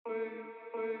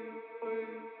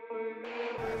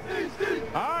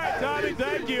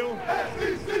Jerry, thank you.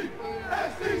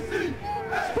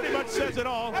 Pretty much says it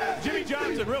all. Jimmy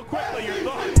Johnson, real quickly, your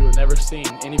thoughts. You have never seen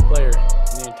any player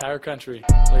in the entire country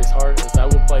play as hard as I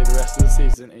will play the rest of the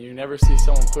season, and you never see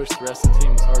someone push the rest of the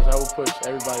team as hard as I will push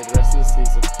everybody the rest of the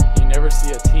season. You never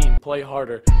see a team play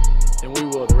harder than we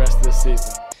will the rest of this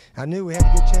season. I knew we had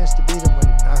a good chance to beat them when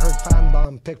I heard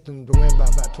Feinbaum picked them to win by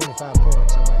about 25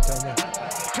 points. Somebody told me.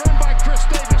 Turned by Chris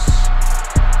Davis.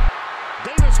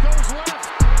 Davis goes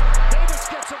left. Davis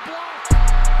gets a block.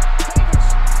 Davis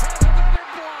has another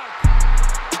block.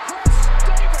 Chris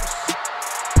Davis.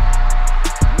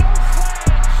 No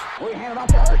flags. We hand it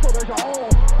off to Herschel. There's a hole.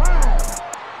 5,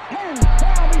 10,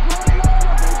 12. He's running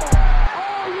over people.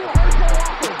 Oh, you Herschel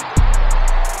Walker.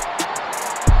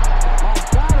 My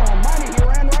God almighty, he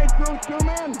ran right through 2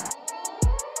 men.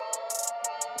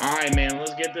 All right, man,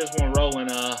 let's get this one rolling.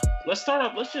 Let's start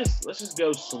off. Let's just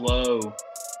go slow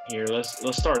here.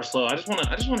 Let's start slow. I just want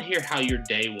to hear how your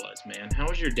day was, man. How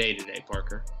was your day today,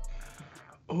 Parker?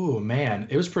 Oh man,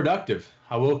 it was productive.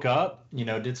 I woke up,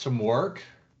 did some work,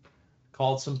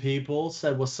 called some people,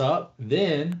 said what's up.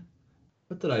 Then,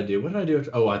 what did I do? What did I do?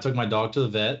 Oh, I took my dog to the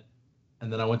vet,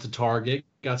 and then I went to Target,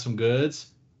 got some goods.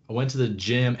 I went to the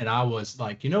gym, and I was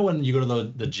like, when you go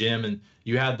to the gym and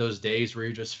you have those days where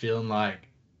you're just feeling like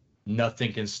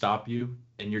nothing can stop you,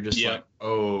 and you're just like,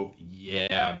 oh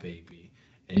yeah, baby,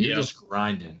 and you're just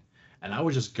grinding. And I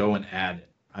was just going at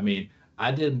it. I mean,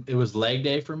 it was leg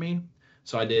day for me,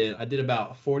 so I did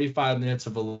about 45 minutes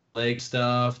of leg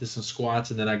stuff, did some squats,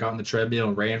 and then I got on the treadmill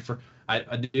and ran for I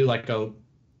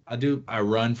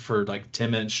run for like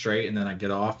 10 minutes straight, and then I get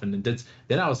off, and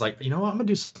then I was like, I'm gonna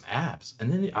do some abs,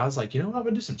 and then I was like, I'm gonna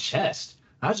do some chest.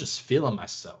 I was just feeling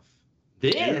myself.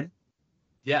 Then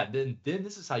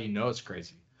this is how it's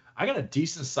crazy. I got a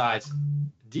decent sized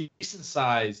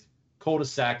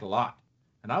cul-de-sac lot,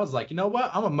 and I was like, you know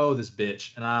what? I'm gonna mow this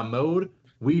bitch, and I mowed,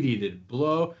 weed eated,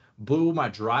 blew my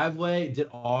driveway, did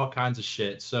all kinds of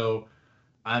shit. So,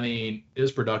 I mean, it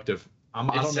was productive.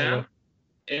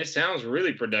 It sounds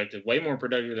really productive, way more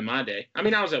productive than my day. I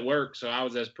mean, I was at work, so I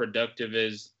was as productive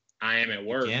as I am at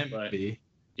work. But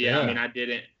yeah, I mean, I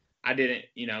didn't,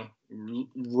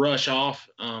 rush off,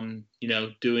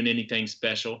 doing anything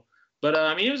special. But,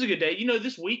 I mean, it was a good day.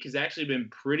 This week has actually been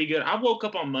pretty good. I woke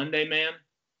up on Monday, man,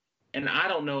 and I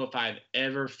don't know if I've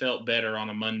ever felt better on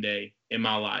a Monday in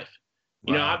my life.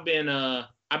 Wow.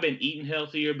 I've been eating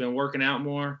healthier, been working out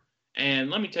more. And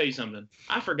let me tell you something.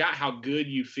 I forgot how good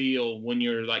you feel when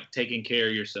you're, like, taking care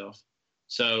of yourself.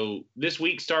 So this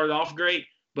week started off great,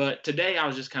 but today I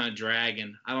was just kind of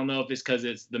dragging. I don't know if it's because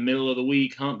it's the middle of the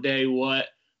week, hump day, what.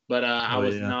 But I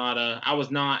was not,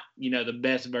 the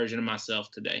best version of myself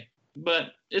today.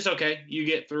 But it's okay. You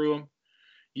get through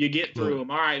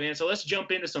them. All right, man. So let's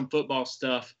jump into some football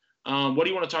stuff. What do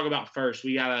you want to talk about first?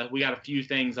 We got a few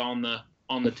things on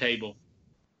the table.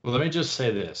 Well, let me just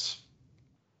say this.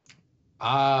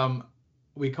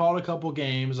 We called a couple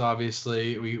games,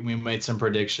 obviously. We made some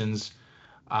predictions.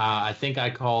 I think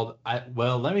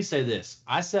let me say this.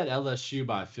 I said LSU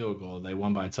by a field goal. They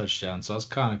won by a touchdown, so I was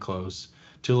kind of close.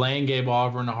 Tulane gave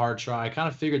Auburn a hard try. I kind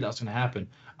of figured that was going to happen.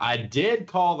 I did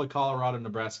call the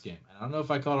Colorado-Nebraska game. I don't know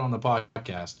if I called it on the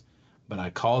podcast, but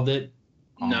I called it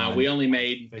on No, we only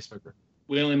made Facebook.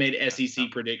 We only made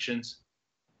SEC predictions.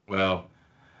 Well,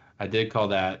 I did call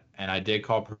that, and I did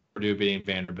call Purdue beating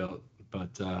Vanderbilt.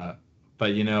 But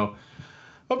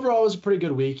overall, it was a pretty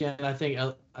good weekend. I think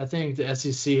the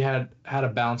SEC had a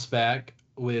bounce back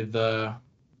with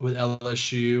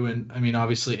LSU, and I mean,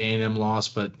 obviously A&M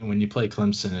lost, but when you play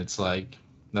Clemson, it's like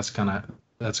that's gonna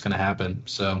happen.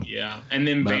 So yeah, and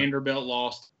then Vanderbilt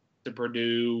lost to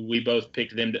Purdue. We both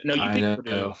picked them. No, you picked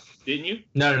Purdue, didn't you?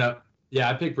 No. Yeah,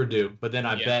 I picked Purdue, but then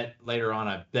I bet later on.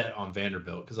 I bet on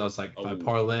Vanderbilt because I was like, if I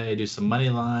parlay, do some money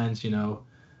lines,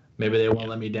 maybe they won't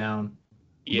let me down.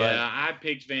 Yeah, I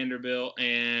picked Vanderbilt,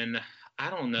 and I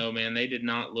don't know, man. They did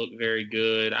not look very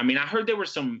good. I mean, I heard there were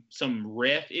some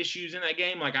ref issues in that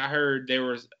game. Like, I heard there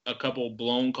was a couple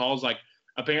blown calls. Like,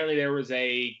 apparently there was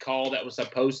a call that was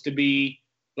supposed to be,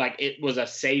 like, it was a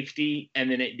safety, and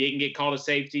then it didn't get called a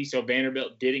safety, so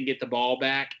Vanderbilt didn't get the ball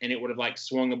back, and it would have, like,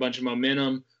 swung a bunch of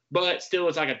momentum. But still,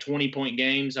 it's like a 20-point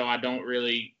game, so I don't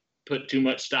really put too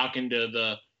much stock into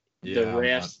the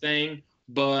refs thing.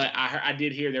 But I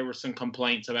did hear there were some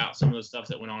complaints about some of the stuff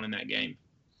that went on in that game.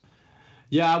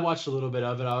 Yeah, I watched a little bit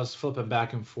of it. I was flipping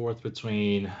back and forth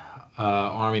between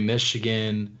Army,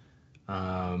 Michigan,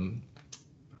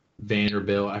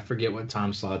 Vanderbilt. I forget what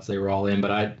time slots they were all in,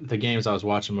 but the games I was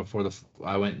watching before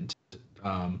I went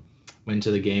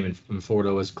to the game in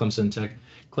Florida was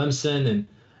Clemson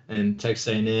and Texas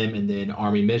A&M, and then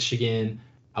Army, Michigan,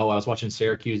 Oh, I was watching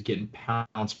Syracuse getting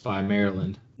pounced by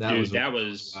Maryland. That was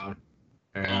wild.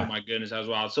 Oh my goodness, that was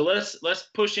wild. So let's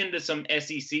push into some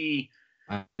SEC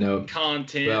I know.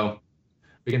 content. Well,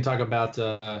 we can talk about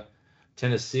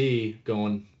Tennessee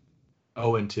going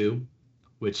 0-2,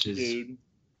 which is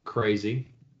crazy.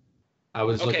 I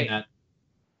was looking at.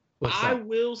 I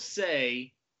will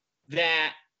say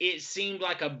that it seemed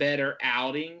like a better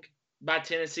outing by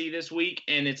Tennessee this week,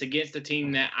 and it's against a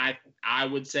team that I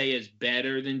would say is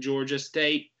better than Georgia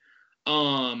State.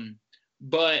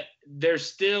 But there's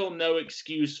still no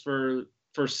excuse for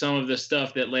some of the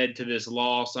stuff that led to this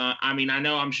loss. I mean,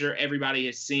 I'm sure everybody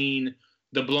has seen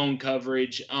the blown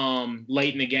coverage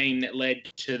late in the game that led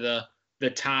to the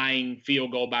tying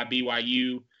field goal by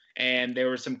BYU. And there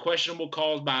were some questionable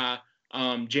calls by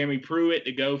Jeremy Pruitt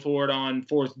to go for it on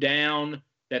 4th down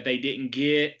that they didn't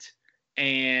get.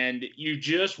 And you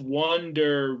just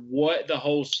wonder what the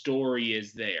whole story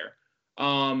is there.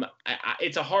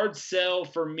 It's a hard sell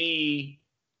for me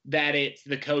that it's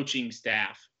the coaching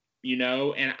staff,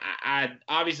 and I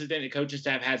obviously think the coaching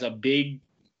staff has a big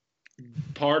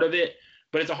part of it,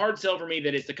 but it's a hard sell for me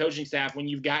that it's the coaching staff when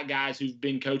you've got guys who've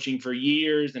been coaching for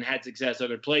years and had success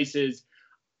other places.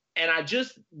 And I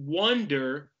just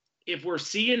wonder if we're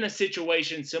seeing a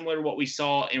situation similar to what we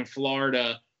saw in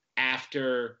Florida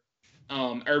after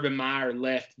Urban Meyer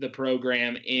left the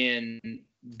program in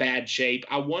bad shape.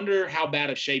 I wonder how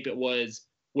bad of shape it was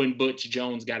when Butch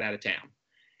Jones got out of town.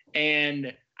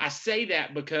 And I say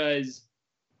that because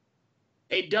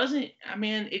it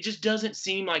just doesn't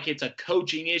seem like it's a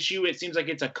coaching issue. It seems like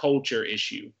it's a culture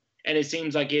issue. And it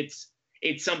seems like it's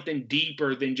something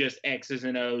deeper than just X's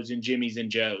and O's and Jimmys and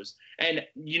Joes. And,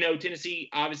 Tennessee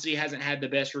obviously hasn't had the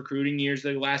best recruiting years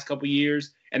the last couple of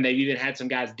years, and they've even had some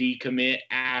guys decommit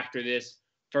after this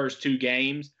first 2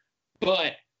 games.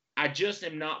 But I just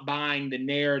am not buying the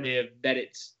narrative that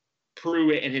it's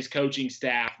Pruitt and his coaching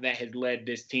staff that has led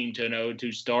this team to an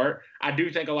 0-2 start. I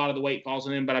do think a lot of the weight falls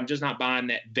on them, but I'm just not buying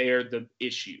that they're the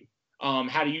issue.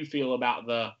 How do you feel about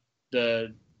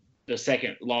the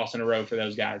second loss in a row for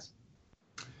those guys?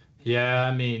 Yeah,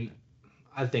 I mean,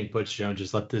 I think Butch Jones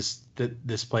just left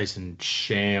this place in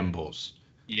shambles.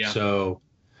 Yeah. So,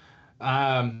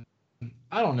 I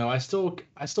don't know. I still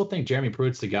think Jeremy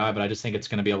Pruitt's the guy, but I just think it's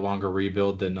going to be a longer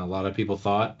rebuild than a lot of people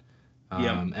thought.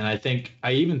 And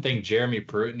I even think Jeremy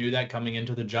Pruitt knew that coming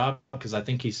into the job, because I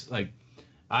think he's like,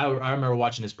 I remember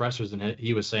watching his pressers and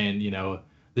he was saying,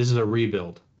 this is a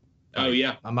rebuild. Oh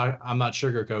yeah. I'm not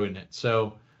sugarcoating it.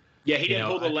 So. Yeah, he didn't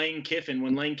pull the Lane Kiffin.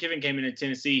 When Lane Kiffin came into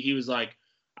Tennessee, he was like,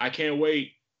 I can't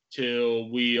wait till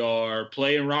we are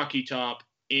playing Rocky Top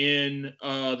in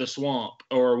the swamp.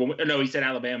 No, he said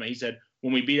Alabama. He said,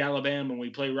 when we beat Alabama and we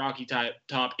play Rocky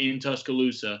Top in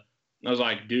Tuscaloosa. I was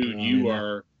like, dude, you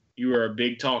are a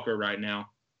big talker right now.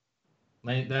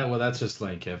 That's just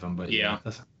Lane Kiffin, but yeah,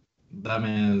 that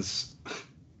man's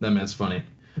funny.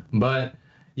 But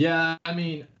yeah, I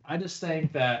mean, I just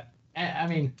think that,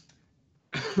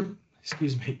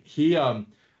 excuse me. He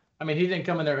didn't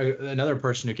come in there. Another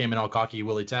person who came in all cocky,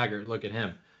 Willie Taggart. Look at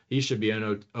him. He should be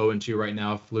 0-2 right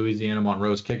now if Louisiana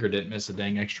Monroe's kicker didn't miss a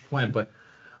dang extra point.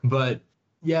 But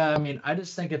yeah, I mean, I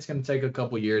just think it's going to take a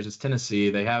couple years. It's Tennessee.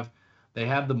 They have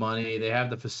the money. They have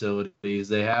the facilities.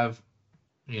 They have,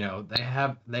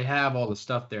 they have all the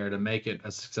stuff there to make it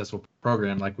a successful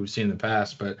program like we've seen in the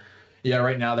past. But yeah,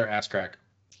 right now they're ass crack.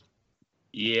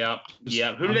 Yeah.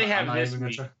 Who do they have this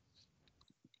week?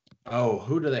 Oh,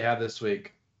 who do they have this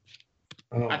week?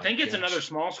 Oh, I think it's another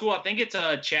small school. I think it's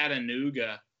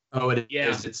Chattanooga. Oh, it yeah,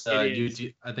 is. It's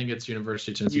UT. I think it's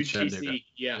University of Tennessee Chattanooga.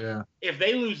 Yeah. If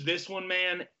they lose this one,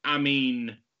 man, I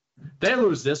mean, they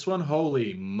lose this one.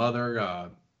 Holy mother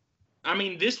God! I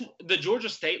mean, the Georgia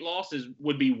State loss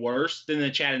would be worse than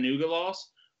the Chattanooga loss.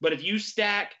 But if you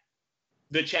stack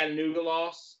the Chattanooga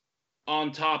loss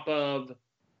on top of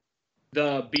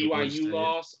the BYU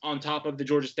loss, on top of the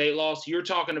Georgia State loss, you're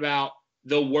talking about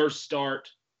the worst start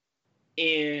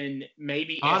in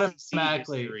maybe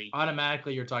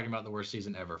automatically you're talking about the worst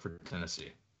season ever for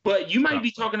Tennessee. But you might be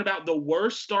talking about the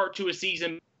worst start to a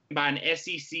season by an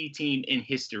SEC team in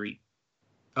history.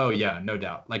 Oh yeah, no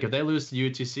doubt. Like if they lose to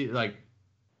UTC, like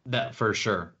that for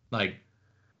sure. Like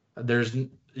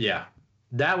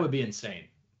that would be insane.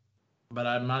 But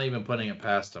I'm not even putting it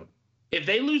past them. If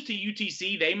they lose to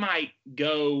UTC, they might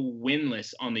go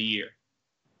winless on the year.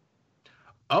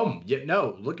 Oh, yeah,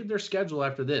 no. Look at their schedule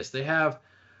after this. They have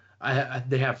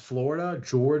Florida,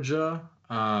 Georgia.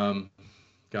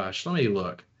 Gosh, let me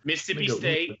look. Mississippi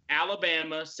State,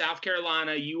 Alabama, South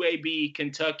Carolina, UAB,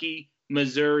 Kentucky,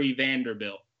 Missouri,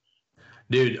 Vanderbilt.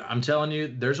 Dude, I'm telling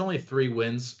you, there's only 3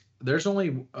 wins. There's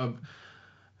only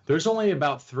There's only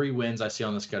about 3 wins I see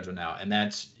on the schedule now, and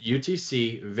that's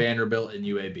UTC, Vanderbilt, and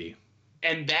UAB.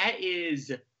 And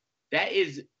that's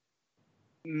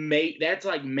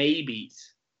like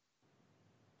maybes.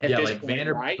 Yeah, like point,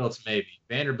 Vanderbilt's right? Maybe.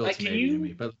 Vanderbilt's like, maybe to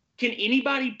me. But can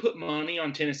anybody put money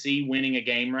on Tennessee winning a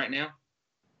game right now?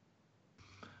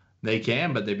 They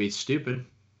can, but they'd be stupid.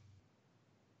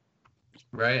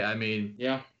 Right? I mean,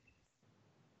 yeah.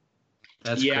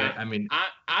 That's great. I mean,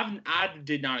 I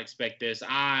did not expect this.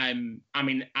 I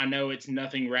know it's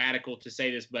nothing radical to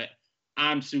say this, but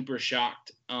I'm super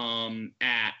shocked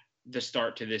at the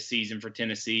start to this season for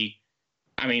Tennessee.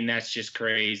 I mean, that's just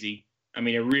crazy. I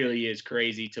mean, it really is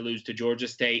crazy to lose to Georgia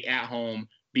State at home,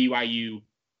 BYU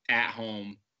at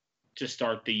home to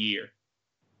start the year.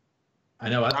 I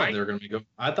know. I thought they were going to go.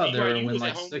 I thought BYU they were going to win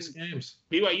like 6 games.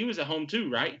 BYU is at home too,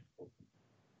 right?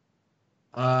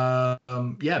 Yeah,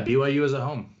 BYU is at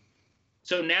home.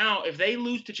 So now, if they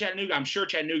lose to Chattanooga, I'm sure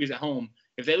Chattanooga's at home.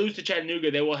 If they lose to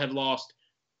Chattanooga, they will have lost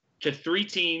to 3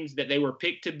 teams that they were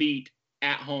picked to beat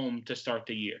at home to start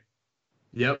the year.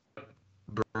 Yep.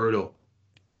 Brutal.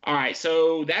 All right,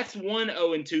 so that's one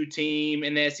 0-2 team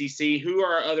in the SEC. Who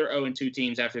are our other 0-2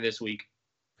 teams after this week?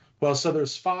 Well, so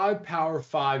there's 5 Power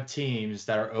 5 teams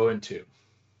that are 0-2.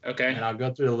 Okay. And I'll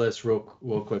go through the list real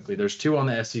quickly. There's 2 on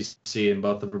the SEC, and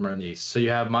both of them are in the East. So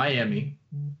you have Miami,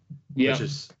 which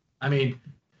is, I mean,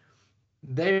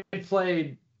 they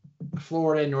played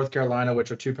Florida and North Carolina, which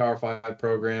are 2 Power 5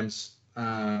 programs.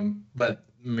 But, I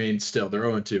mean, still, they're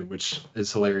 0-2, which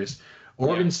is hilarious.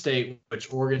 Oregon State,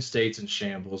 which Oregon State's in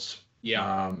shambles.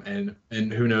 Yeah. And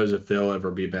who knows if they'll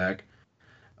ever be back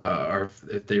or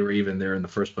if they were even there in the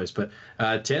first place. But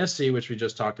Tennessee, which we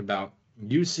just talked about,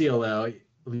 UCLA,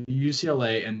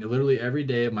 and literally every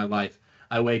day of my life,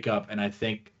 I wake up and I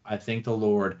thank the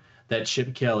Lord that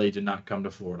Chip Kelly did not come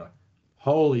to Florida.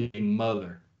 Holy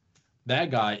mother. That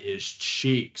guy is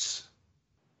cheeks.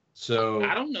 So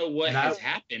I don't know what has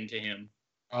happened to him.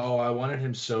 Oh, I wanted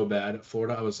him so bad at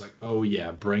Florida. I was like, oh,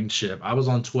 yeah, bring Chip. I was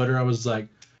on Twitter. I was like,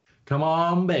 come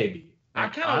on, baby. I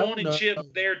kind of wanted Chip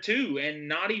there, too, and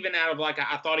not even out of, like,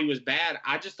 I thought he was bad.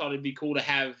 I just thought it'd be cool to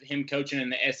have him coaching in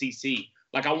the SEC.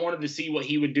 Like, I wanted to see what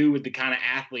he would do with the kind of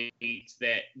athletes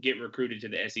that get recruited to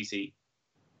the SEC.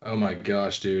 Oh, my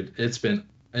gosh, dude. It's been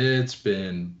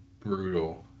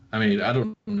brutal. I mean, I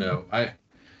don't know.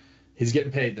 He's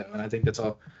getting paid, though, and I think that's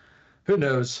all. Who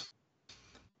knows?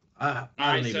 I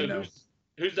don't even know.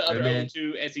 Who's the other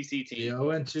 0-2 SEC team? The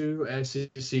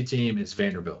 0-2 SEC team is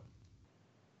Vanderbilt,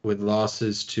 with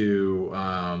losses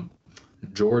to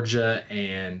Georgia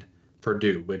and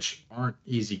Purdue, which aren't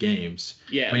easy games.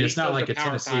 Yeah, I mean, it's not like a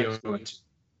Tennessee 0-2.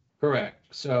 Correct.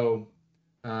 So,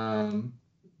 I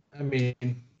mean,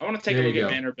 I want to take a look at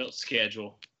Vanderbilt's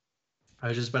schedule. I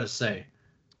was just about to say,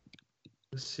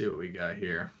 let's see what we got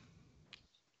here.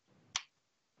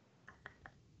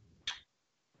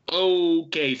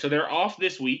 Okay, so they're off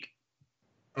this week.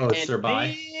 Oh, it's their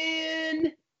bye.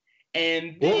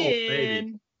 And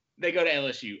then they go to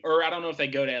LSU. Or I don't know if they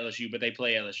go to LSU, but they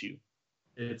play LSU.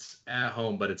 It's at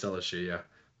home, but it's LSU, yeah.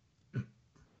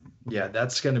 Yeah,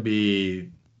 that's going to be...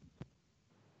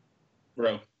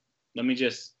 Bro, let me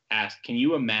just ask. Can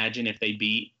you imagine if they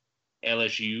beat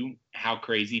LSU, how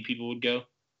crazy people would go?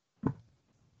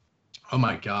 Oh,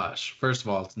 my gosh. First of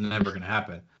all, it's never going to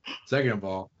happen. Second of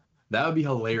all, that would be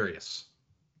hilarious.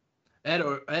 Ed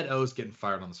O's getting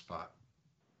fired on the spot.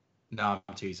 No,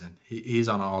 I'm teasing. He's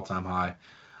on an all-time high.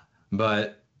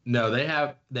 But no, they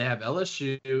have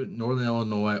LSU, Northern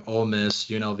Illinois, Ole Miss,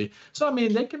 UNLV. So I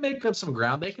mean, they can make up some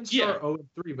ground. They can start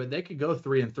 0-3, but they could go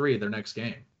 3-3 their next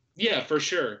game. Yeah, for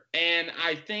sure. And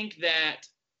I think that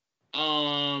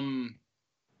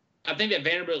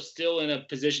Vanderbilt's still in a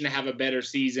position to have a better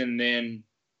season than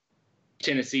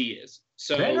Tennessee is.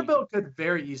 So Vanderbilt could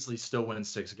very easily still win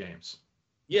 6 games.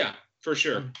 Yeah, for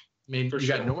sure. I mean,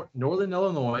 got Northern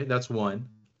Illinois, that's 1.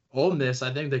 Ole Miss,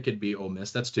 I think they could beat Ole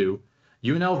Miss, that's 2.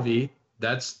 UNLV,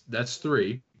 that's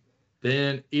 3.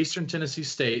 Then Eastern Tennessee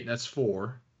State, that's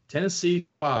 4. Tennessee,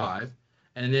 5.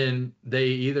 And then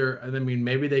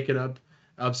maybe they could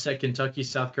upset Kentucky,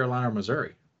 South Carolina, or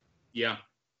Missouri. Yeah.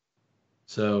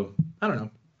 So I don't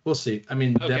know. We'll see. I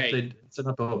mean, definitely it's an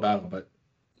uphill battle, but.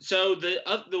 So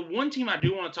the one team I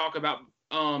do want to talk about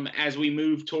as we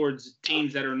move towards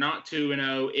teams that are not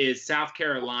 2-0 is South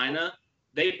Carolina.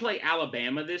 They play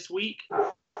Alabama this week,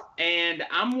 and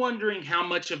I'm wondering how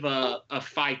much of a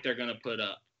fight they're going to put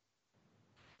up.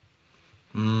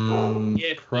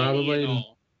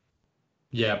 Probably.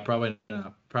 Yeah, probably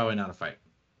not. Probably not a fight.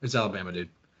 It's Alabama, dude.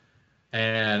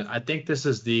 And I think this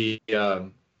is the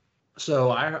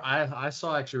So I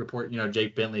saw actually report,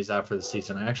 Jake Bentley's out for the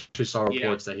season. I actually saw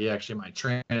reports that he actually might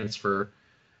transfer,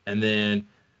 and then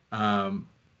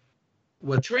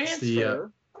what's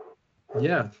Transfer?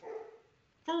 Yeah.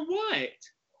 For what?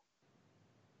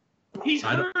 He's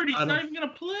hurt. He's not even going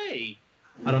to play.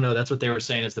 I don't know. That's what they were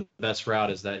saying is the best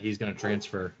route is that he's going to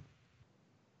transfer.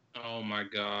 Oh my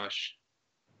gosh.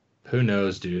 Who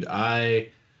knows, dude? I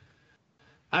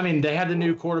mean, they had the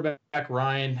new quarterback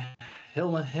Ryan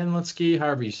Hinlitzky,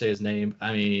 however you say his name.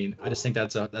 I mean, I just think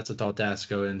that's a tall task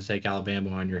to go and take Alabama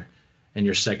on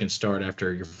your second start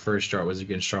after your first start was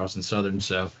against Charleston Southern.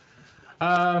 So,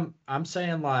 I'm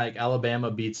saying like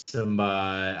Alabama beats them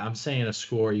by. I'm saying a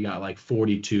score you got like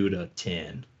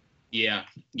 42-10. Yeah.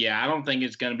 I don't think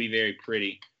it's going to be very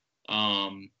pretty.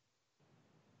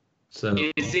 So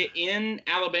is it in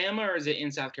Alabama or is it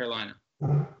in South Carolina?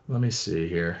 Let me see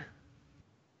here.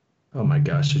 Oh my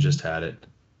gosh, I just had it.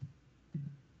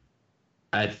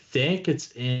 I think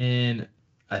it's in.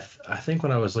 I think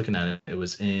when I was looking at it, it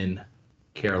was in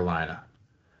Carolina.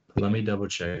 Let me double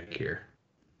check here.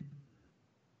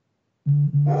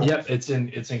 Yep, it's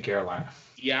in Carolina.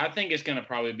 Yeah, I think it's going to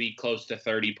probably be close to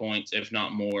 30 points, if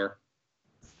not more.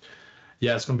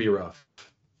 Yeah, it's going to be rough.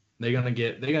 They're gonna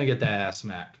get that ass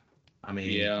smacked. I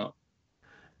mean, yeah,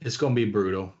 it's going to be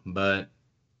brutal, but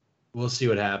we'll see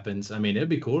what happens. I mean, it'd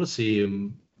be cool to see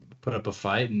him put up a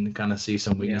fight and kind of see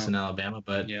some weakness in Alabama,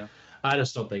 but I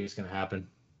just don't think it's going to happen.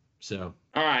 So.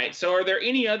 All right. So, are there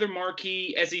any other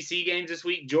marquee SEC games this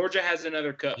week? Georgia has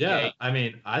another cupcake. Yeah, I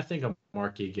mean, I think a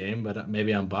marquee game, but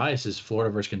maybe I'm biased, is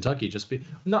Florida versus Kentucky.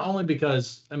 Not only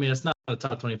because, I mean, it's not a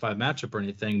top 25 matchup or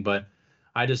anything, but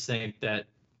I just think that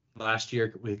last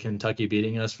year with Kentucky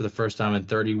beating us for the first time in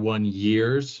 31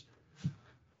 years,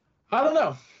 I don't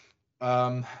know.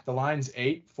 The line's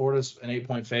 8. Florida's an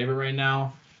 8-point favorite right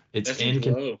now. It's in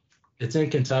Kentucky. It's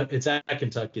at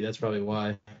Kentucky. That's probably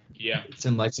why. Yeah. It's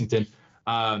in Lexington.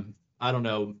 I don't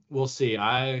know. We'll see.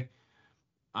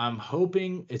 I'm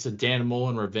hoping it's a Dan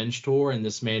Mullen revenge tour, and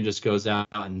this man just goes out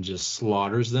and just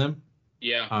slaughters them.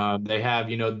 Yeah. They have,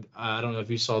 I don't know if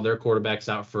you saw their quarterback's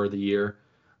out for the year.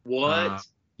 What?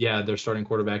 Yeah, their starting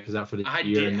quarterback is out for the year. I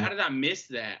did. How did I miss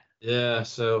that? Yeah,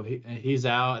 so he's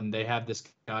out, and they have this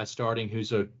guy starting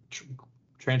who's a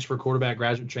transfer quarterback,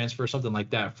 graduate transfer, something like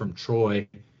that from Troy.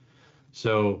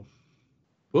 So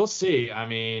we'll see. I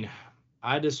mean,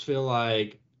 I just feel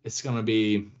like it's going to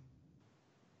be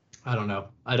 – I don't know.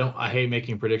 I hate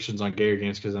making predictions on Gator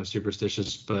games because I'm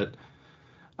superstitious, but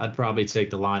I'd probably take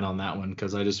the line on that one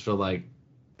because I just feel like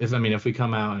if we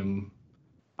come out and –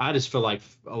 I just feel like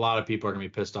a lot of people are going to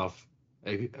be pissed off.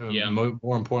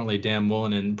 More importantly, Dan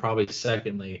Mullen, and probably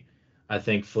secondly, I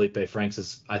think Felipe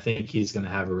Franks I think he's going to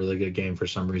have a really good game for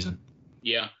some reason.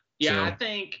 Yeah. Yeah, so,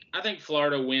 I think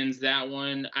Florida wins that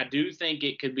one. I do think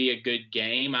it could be a good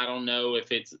game. I don't know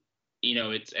if it's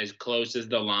it's as close as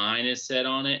the line is set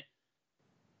on it.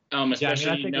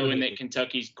 Especially knowing that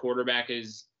Kentucky's quarterback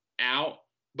is out.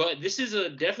 But this is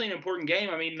definitely an important game.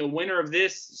 I mean, the winner of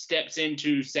this steps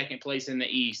into second place in the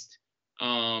East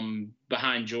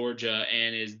behind Georgia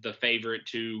and is the favorite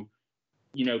to,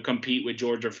 compete with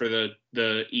Georgia for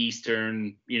the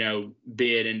Eastern,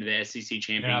 bid into the SEC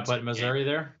championship. Yeah, but Missouri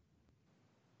there?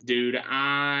 Dude,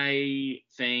 I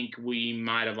think we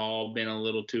might have all been a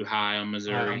little too high on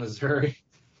Missouri.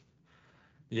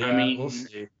 Yeah, I mean, we'll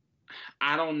see.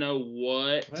 I don't know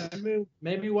what.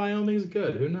 Maybe Wyoming's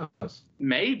good. Who knows?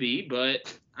 Maybe,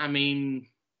 but I mean.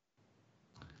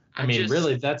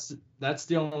 Really, that's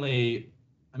the only.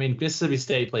 I mean, Mississippi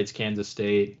State plays Kansas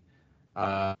State.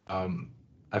 I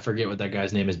forget what that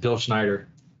guy's name is. Bill Schneider.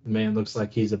 The man looks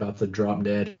like he's about to drop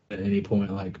dead at any point.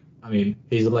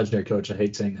 He's a legendary coach. I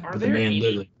hate saying that, but the man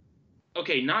literally.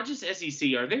 Okay, not just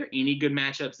SEC. Are there any good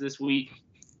matchups this week?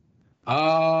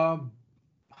 Iowa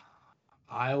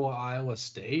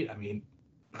State. I mean,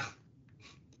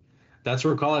 that's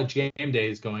where college game day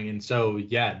is going. And so,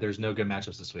 yeah, there's no good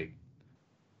matchups this week.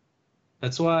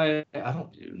 That's why I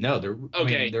don't know.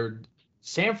 They're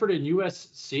Stanford and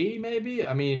USC, maybe?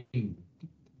 I mean,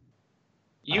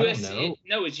 USC.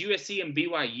 No, it's USC and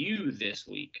BYU this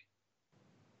week.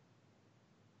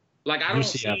 I don't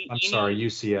UCF. see.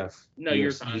 UCF. No,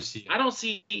 you're fine. UCF. I don't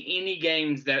see any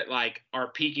games that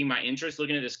are piquing my interest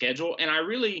looking at the schedule. And I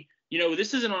really,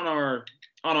 this isn't on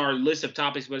our list of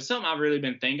topics, but it's something I've really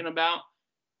been thinking about.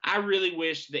 I really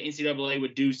wish the NCAA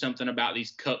would do something about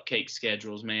these cupcake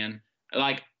schedules, man.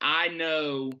 I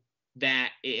know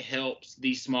that it helps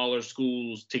these smaller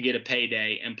schools to get a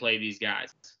payday and play these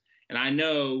guys. And I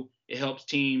know it helps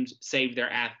teams save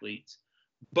their athletes.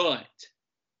 But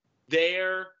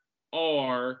there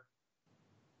are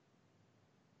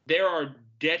there are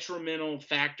detrimental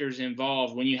factors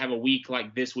involved when you have a week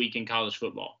like this week in college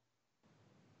football.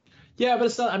 Yeah, but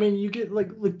it's not. I mean, you get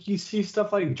like you see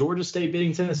stuff like Georgia State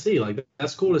beating Tennessee. Like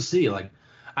that's cool to see. Like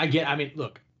I get. I mean,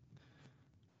 look.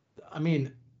 I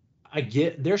mean, I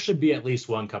get there should be at least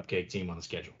one cupcake team on the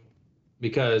schedule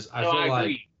because I feel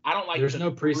like I don't like there's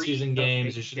no preseason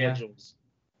games. You should schedules.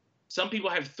 Some people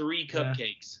have 3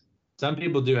 cupcakes. Some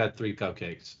people do have 3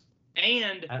 cupcakes.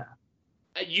 And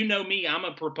you know me, I'm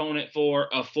a proponent for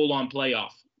a full-on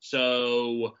playoff.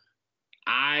 So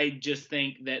I just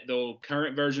think that the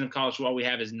current version of college football we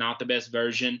have is not the best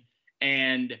version.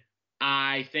 And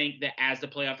I think that as the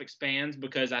playoff expands,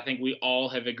 because I think we all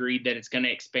have agreed that it's going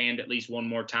to expand at least one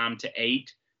more time to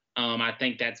 8. I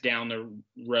think that's down the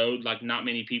road. Like, not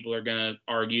many people are going to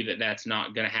argue that that's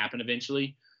not going to happen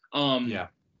eventually.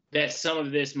 That some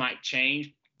of this might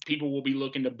change. People will be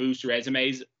looking to boost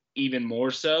resumes even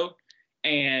more so,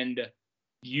 and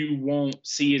you won't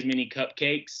see as many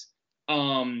cupcakes.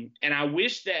 And I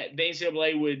wish that the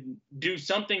NCAA would do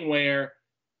something where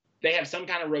they have some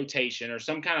kind of rotation or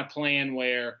some kind of plan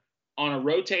where on a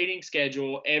rotating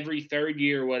schedule every third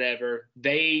year or whatever,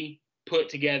 they put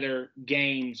together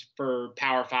games for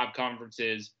Power 5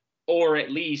 conferences, or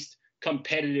at least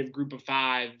competitive group of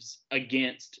 5s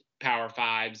against Power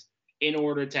 5s in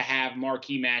order to have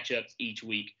marquee matchups each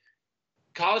week.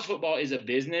 College football is a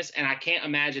business, and I can't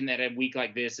imagine that a week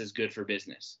like this is good for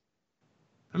business.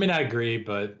 I mean, I agree,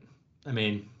 but I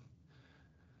mean,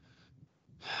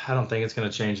 I don't think it's going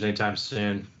to change anytime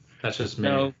soon. That's just me.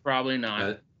 No, probably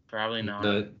not. Probably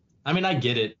not. I mean, I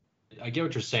get it. I get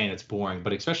what you're saying. It's boring,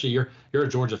 but especially you're a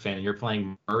Georgia fan and you're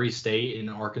playing Murray State and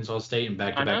Arkansas State in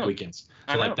back-to-back weekends.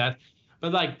 So like that,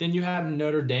 but like then you have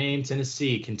Notre Dame,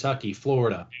 Tennessee, Kentucky,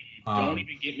 Florida. Don't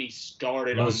even get me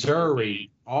started on Missouri,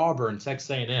 Auburn, Texas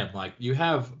A&M. Like you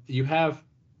have.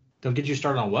 Don't get you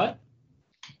started on what?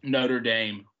 Notre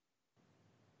Dame.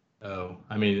 Oh,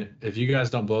 I mean, if you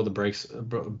guys don't blow the brakes,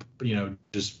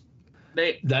 just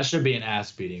that should be an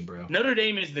ass beating, bro. Notre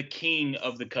Dame is the king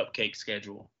of the cupcake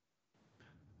schedule.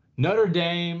 Notre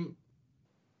Dame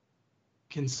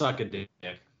can suck a dick.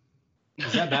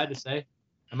 Is that bad to say?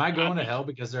 Am I going to hell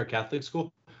because they're a Catholic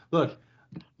school? Look,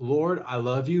 Lord, I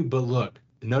love you, but look,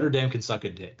 Notre Dame can suck a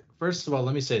dick. First of all,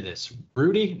 let me say this.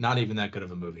 Rudy, not even that good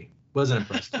of a movie. Wasn't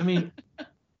impressed. I mean,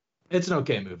 it's an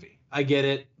okay movie. I get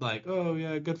it. Like, oh,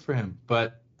 yeah, good for him.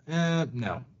 But,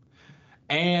 no.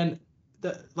 And,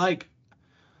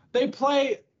 they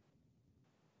play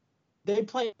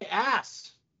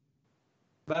ass.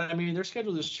 But, I mean, their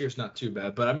schedule this year is not too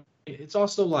bad. But, I mean, it's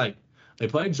also like they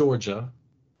play Georgia.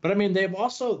 But, I mean,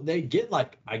 they get,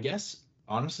 like, I guess,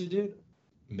 honestly, dude,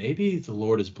 maybe the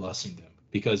Lord is blessing them.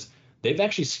 Because they've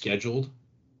actually scheduled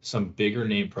some bigger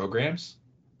name programs.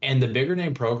 And the bigger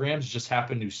name programs just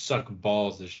happen to suck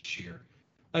balls this year.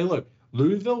 Like, look,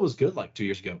 Louisville was good like 2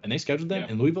 years ago, and they scheduled them,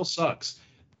 and Louisville sucks.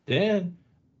 Then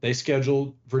they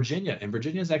scheduled Virginia, and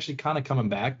Virginia is actually kind of coming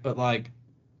back, but, like,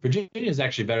 Virginia is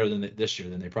actually better than this year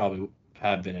than they probably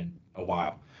have been in a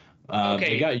while.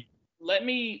 Okay, let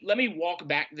me walk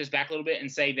back a little bit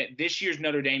and say that this year's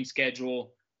Notre Dame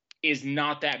schedule is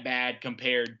not that bad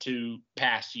compared to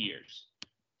past years.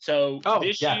 So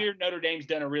this year, Notre Dame's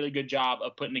done a really good job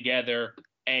of putting together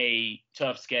a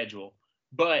tough schedule.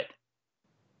 But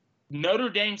Notre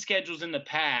Dame schedules in the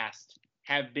past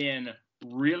have been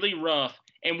really rough.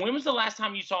 And when was the last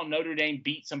time you saw Notre Dame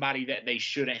beat somebody that they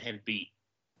shouldn't have beat?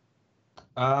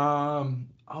 Oh,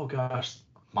 gosh.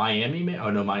 Miami? Oh,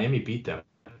 no, Miami beat them.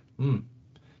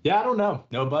 Yeah, I don't know.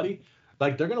 Nobody.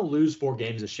 Like, they're going to lose 4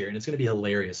 games this year, and it's going to be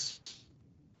hilarious.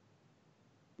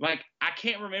 Like, I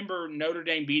can't remember Notre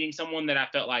Dame beating someone that I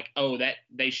felt like, oh, that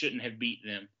they shouldn't have beat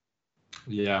them.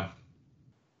 Yeah.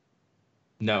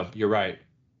 No, you're right.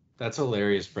 That's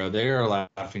hilarious, bro. They are a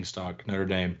laughing stock, Notre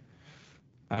Dame.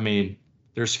 I mean,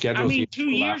 their schedule. I mean, 2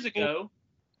 years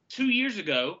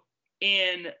ago,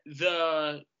 in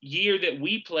the year that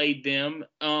we played them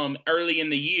early in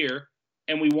the year,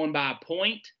 and we won by a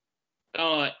point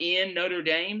in Notre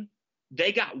Dame,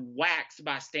 they got waxed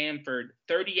by Stanford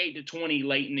 38-20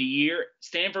 late in the year.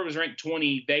 Stanford was ranked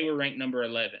 20. They were ranked number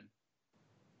 11.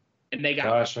 And they got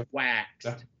waxed.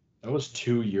 That was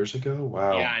 2 years ago?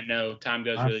 Wow. Yeah, I know. Time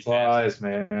goes really fast.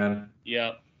 Man.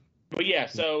 Yeah. But, yeah,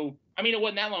 so, I mean, it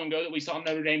wasn't that long ago that we saw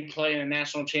Notre Dame play in a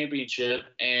national championship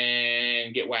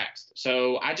and get waxed.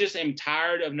 So I just am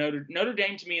tired of Notre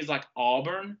Dame. To me is like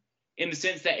Auburn in the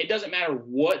sense that it doesn't matter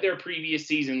what their previous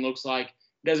season looks like.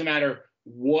 It doesn't matter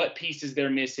what pieces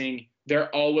they're missing. They're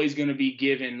always going to be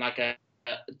given like a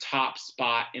top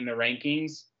spot in the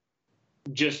rankings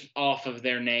just off of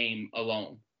their name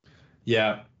alone.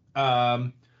 Yeah.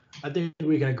 I think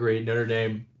we can agree Notre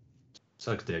Dame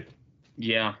sucks dick.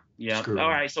 Yeah. Screw All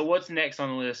them. right, so what's next on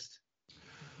the list?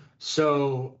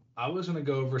 So I was going to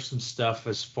go over some stuff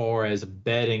as far as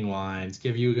betting lines,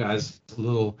 give you guys a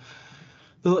little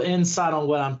insight on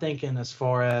what I'm thinking as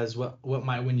far as what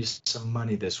might win you some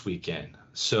money this weekend.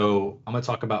 So I'm going to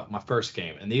talk about my first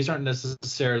game, and these aren't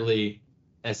necessarily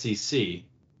SEC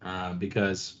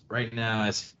because right now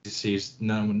SEC's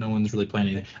no one's really playing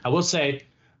anything. I will say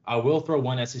I will throw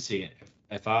one SEC.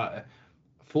 If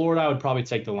Florida, I would probably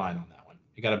take the line on that one.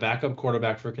 You got a backup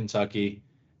quarterback for Kentucky.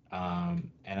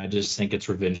 And I just think it's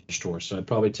revenge tour. So I'd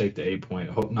probably take the 8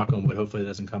 point. Knock on wood. Hopefully it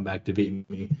doesn't come back to beat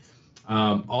me.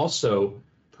 Also,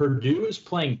 Purdue is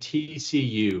playing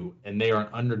TCU, and they are an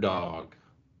underdog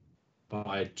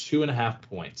by 2.5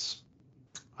 points.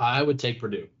 I would take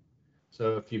Purdue.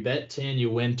 So if you bet 10, you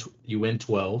win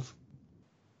 12.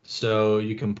 So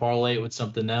you can parlay it with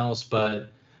something else.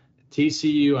 But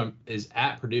TCU is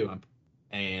at Purdue,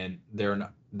 and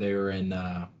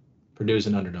Purdue's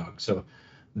an underdog. So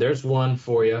there's one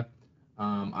for you.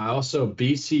 BYU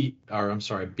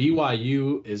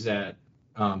is at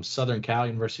Southern Cal,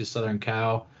 University of Southern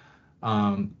Cal.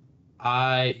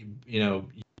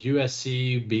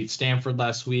 USC beat Stanford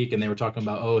last week, and they were talking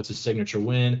about, it's a signature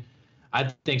win.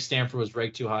 I think Stanford was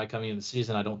ranked too high coming into the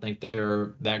season. I don't think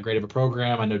they're that great of a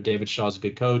program. I know David Shaw's a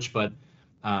good coach, but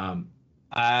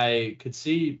I could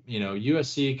see,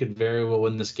 USC could very well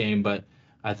win this game, but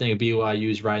I think BYU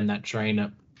is riding that train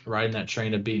of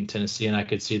beating Tennessee, and I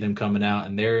could see them coming out,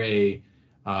 and they're a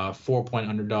 4-point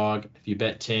underdog. If you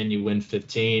bet 10, you win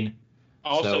 15.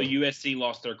 Also, USC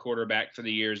lost their quarterback for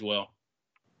the year as well.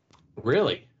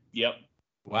 Really? Yep.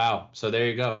 Wow. So there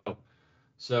you go.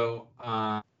 So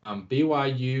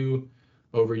BYU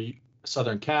over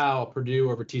Southern Cal,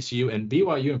 Purdue over TCU, and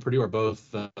BYU and Purdue are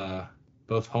both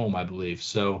home, I believe.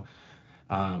 So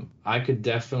I could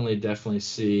definitely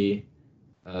see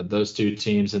those two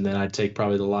teams, and then I'd take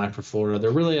probably the line for Florida.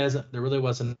 There really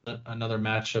wasn't another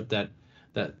matchup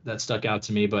that stuck out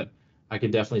to me, but I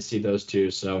could definitely see those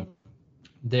two. So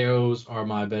those are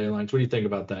my betting lines. What do you think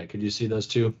about that? Could you see those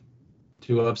two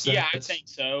upsets? Yeah, I think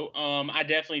so. I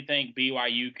definitely think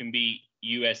BYU can beat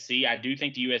USC. I do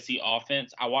think the USC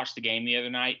offense, I watched the game the other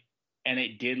night, and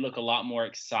it did look a lot more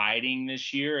exciting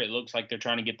this year. It looks like they're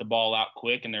trying to get the ball out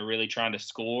quick, and they're really trying to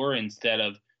score instead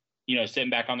of, sitting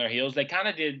back on their heels. They kind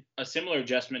of did a similar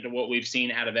adjustment to what we've seen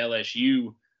out of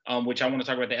LSU, which I want to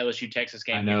talk about the LSU-Texas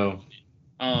game. I know.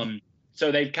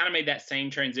 So they've kind of made that same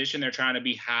transition. They're trying to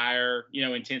be higher,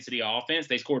 intensity offense.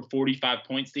 They scored 45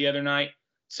 points the other night.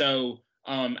 So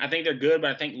I think they're good,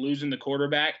 but I think losing the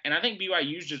quarterback. And I think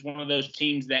BYU is just one of those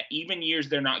teams that even years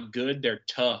they're not good, they're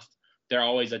tough. They're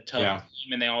always a tough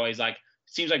team, and they always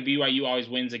seems like BYU always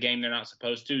wins a game they're not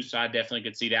supposed to. So I definitely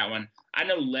could see that one. I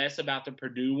know less about the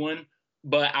Purdue one,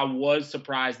 but I was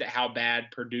surprised at how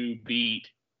bad Purdue beat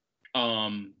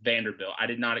Vanderbilt. I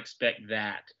did not expect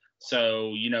that.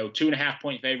 So, 2.5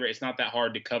 point favorite, it's not that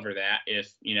hard to cover that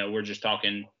if, we're just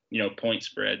talking, point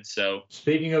spread. So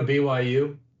speaking of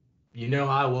BYU, how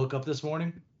I woke up this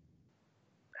morning?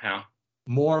 How?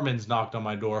 Mormons knocked on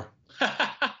my door.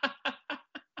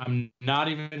 I'm not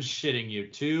even shitting you.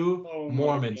 Two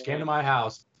Mormons came to my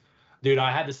house. Dude,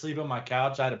 I had to sleep on my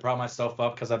couch. I had to prop myself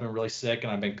up because I've been really sick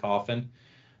and I've been coughing.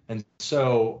 And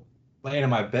so laying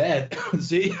in my bed,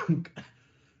 see,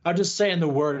 I'm just saying the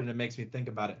word and it makes me think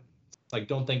about it. Like,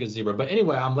 don't think of zebra. But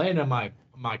anyway, I'm laying on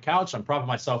my couch. I'm propping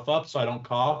myself up so I don't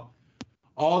cough.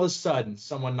 All of a sudden,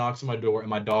 someone knocks on my door and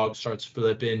my dog starts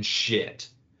flipping shit.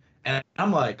 And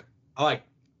I'm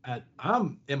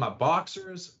in my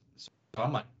boxers. So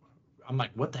I'm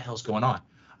like, what the hell's going on? I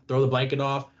throw the blanket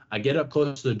off. I get up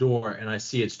close to the door and I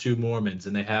see it's two Mormons,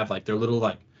 and they have their little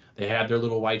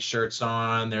white shirts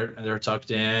on. They're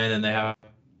tucked in, and they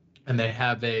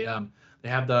have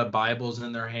the Bibles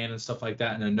in their hand and stuff like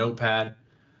that, and a notepad.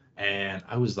 And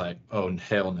I was like, oh,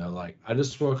 hell no. Like, I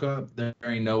just woke up. There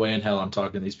ain't no way in hell I'm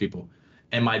talking to these people.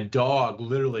 And my dog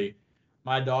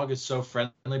is so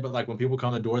friendly, but when people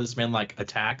come to the door, this man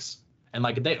attacks. And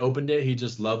if they opened it, he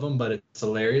just loved them, but it's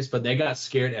hilarious. But they got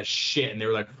scared as shit, and they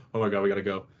were like, oh my God, we got to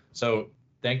go. So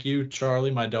thank you,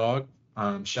 Charlie, my dog.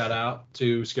 Shout out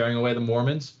to scaring away the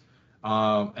Mormons.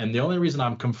 And the only reason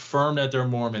I'm confirmed that they're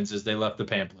Mormons is they left the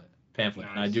pamphlet. Nice.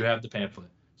 And I do have the pamphlet.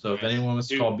 So if anyone wants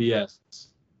to call BS.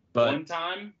 But one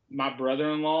time, my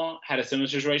brother-in-law had a similar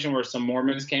situation where some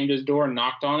Mormons came to his door and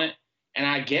knocked on it. And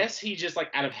I guess he just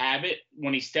out of habit,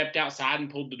 when he stepped outside and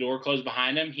pulled the door closed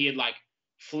behind him, he had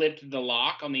flipped the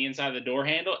lock on the inside of the door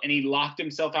handle, and he locked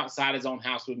himself outside his own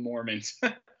house with Mormons.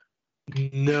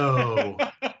 No.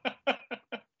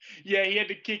 Yeah, he had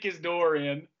to kick his door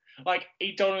in. Like,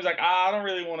 he told him, he's like, I don't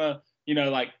really want to,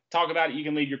 like, talk about it. You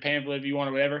can leave your pamphlet if you want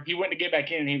or whatever. He went to get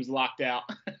back in, and he was locked out.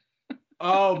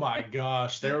 Oh, my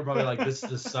gosh. They were probably like, this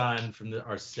is a sign from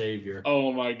our Savior.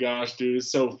 Oh, my gosh, dude.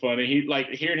 It's so funny.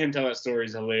 Hearing him tell that story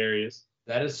is hilarious.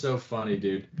 That is so funny,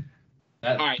 dude.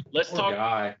 All right, let's talk.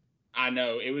 Guy. I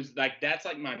know. It was like, that's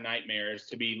like my nightmare, is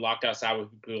to be locked outside with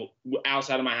people,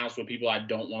 outside of my house with people I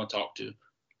don't want to talk to.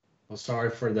 Well, sorry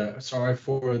for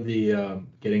the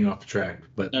getting off the track,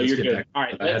 but no, let's you're get good. back. All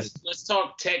right, let's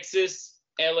talk Texas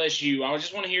LSU. I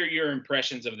just want to hear your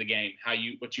impressions of the game,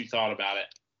 what you thought about it.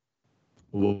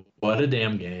 Well, what a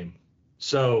damn game!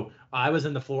 So I was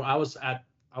in the floor. I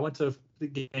went to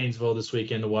Gainesville this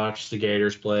weekend to watch the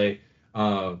Gators play,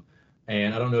 and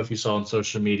I don't know if you saw on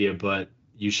social media, but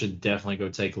you should definitely go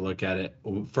take a look at it.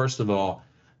 First of all,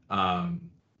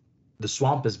 the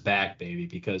Swamp is back, baby,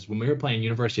 because when we were playing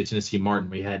University of Tennessee Martin,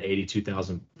 we had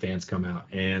 82,000 fans come out,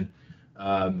 and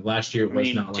last year it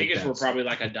was not like that. Tickets were probably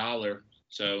like $1,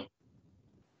 so.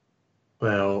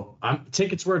 Well,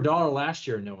 tickets were $1 last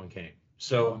year and no one came,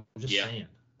 so I'm just saying.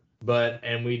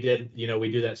 And we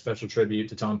do that special tribute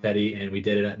to Tom Petty, and we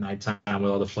did it at nighttime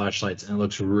with all the flashlights, and it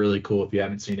looks really cool. If you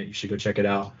haven't seen it, you should go check it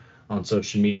out on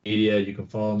social media. You can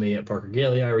follow me at Parker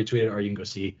Gailey. I retweet it, or you can go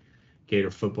see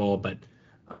Gator football. But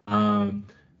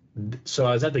so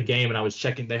I was at the game, and I was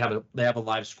checking. They have a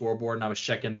live scoreboard, and I was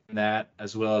checking that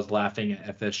as well as laughing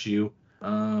at FSU.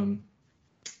 And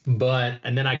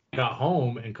then I got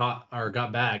home and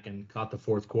got back and caught the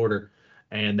fourth quarter,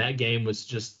 and that game was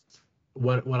just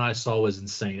what I saw was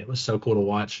insane. It was so cool to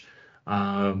watch.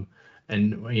 And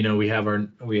we have a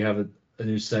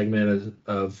new segment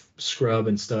of Scrub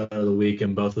and Stud of the Week,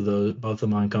 and both of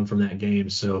mine come from that game.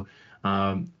 So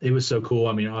it was so cool.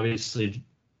 I mean, obviously,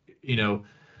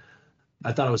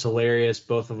 I thought it was hilarious.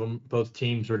 Both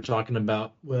teams were talking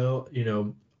about, well,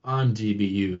 I'm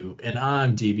DBU and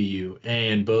I'm DBU,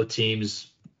 and both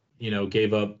teams,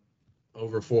 gave up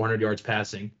over 400 yards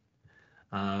passing.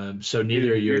 So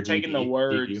neither of you. You're taking the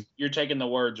words. You're taking the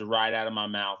words right out of my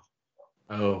mouth.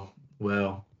 Oh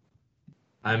well,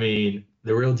 I mean,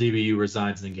 the real DBU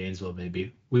resides in Gainesville,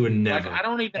 baby. We would never. Like, I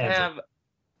don't even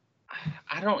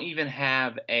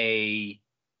have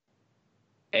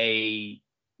a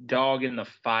dog in the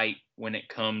fight when it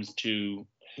comes to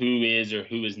who is or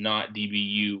who is not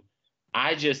DBU.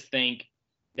 I just think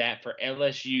that for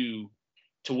LSU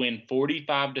to win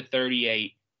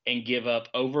 45-38 and give up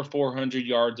over 400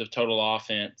 yards of total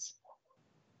offense,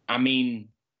 I mean,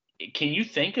 can you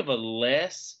think of a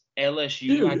less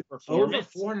LSU-like performance?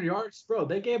 Over 400 yards? Bro,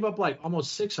 they gave up like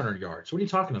almost 600 yards. What are you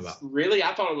talking about? Really?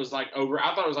 I thought it was like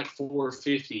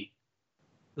 450.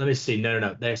 Let me see.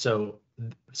 No. So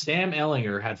Sam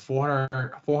Ehlinger had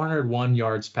 401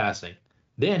 yards passing.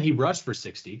 Then he rushed for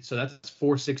 60, so that's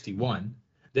 461.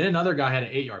 Then another guy had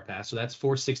an 8-yard pass, so that's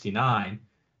 469.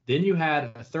 Then you had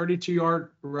a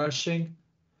 32-yard rushing,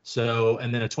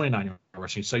 and then a 29-yard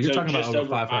rushing. So you're talking about over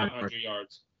 500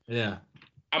 yards. Yeah.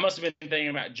 I must have been thinking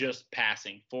about just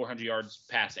passing, 400 yards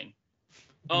passing.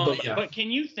 But can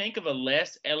you think of a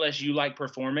less LSU-like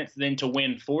performance than to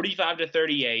win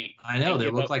 45-38? I know,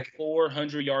 they look like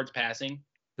 400 yards passing.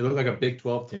 They look like a Big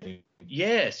 12 team.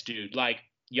 Yes, dude. Like,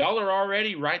 y'all are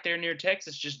already right there near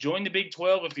Texas. Just join the Big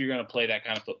 12 if you're going to play that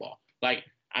kind of football. Like,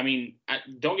 I mean,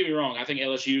 don't get me wrong. I think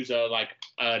LSU's like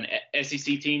an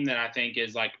SEC team that I think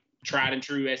is like tried and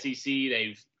true SEC.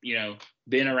 They've,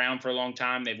 been around for a long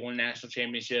time. They've won national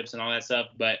championships and all that stuff.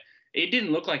 But it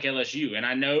didn't look like LSU. And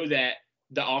I know that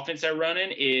the offense they're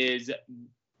running is,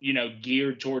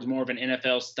 geared towards more of an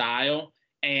NFL style.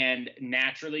 And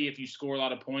naturally, if you score a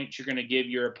lot of points, you're going to give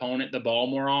your opponent the ball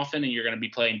more often, and you're going to be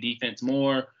playing defense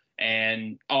more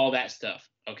and all that stuff.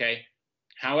 Okay.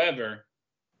 However,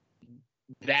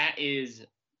 that is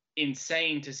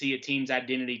insane to see a team's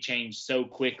identity change so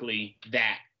quickly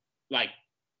that, like,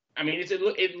 I mean,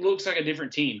 it looks like a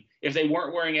different team. If they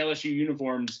weren't wearing LSU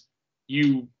uniforms,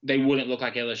 they wouldn't look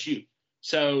like LSU.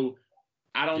 So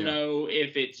I don't know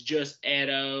if it's just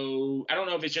Edo. I don't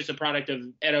know if it's just a product of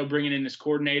Edo bringing in this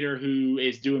coordinator who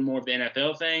is doing more of the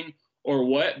NFL thing or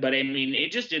what. But, I mean,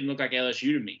 it just didn't look like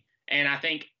LSU to me. And I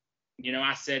think,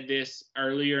 I said this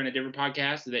earlier in a different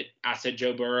podcast that I said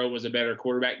Joe Burrow was a better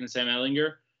quarterback than Sam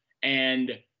Ehlinger.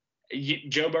 And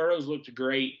Joe Burrow's looked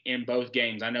great in both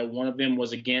games. I know one of them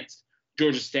was against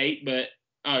Georgia Southern.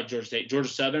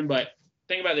 But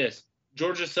think about this.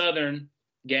 Georgia Southern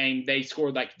game, they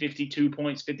scored like 52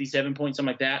 points, 57 points,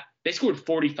 something like that. They scored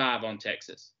 45 on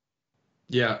Texas.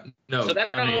 Yeah, no. So that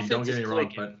offense don't get me wrong,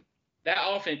 clicking. but that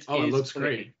offense it looks clicking.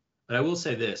 great. But I will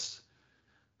say this.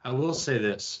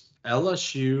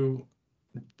 LSU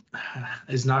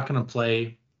is not going to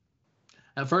play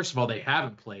first of all, they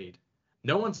haven't played.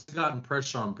 No one's gotten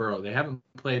pressure on Burrow. They haven't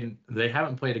played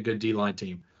a good D-line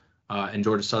team in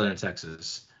Georgia Southern and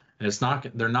Texas. And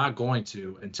they're not going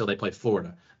to until they play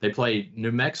Florida. They play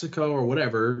New Mexico or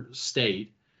whatever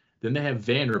state, then they have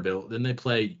Vanderbilt, then they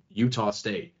play Utah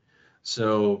State.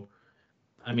 So,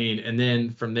 I mean, and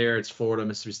then from there it's Florida,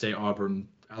 Mississippi State, Auburn,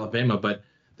 Alabama, but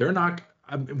we're not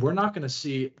going to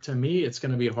see, to me, it's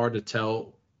going to be hard to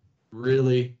tell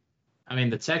really. I mean,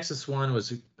 the Texas one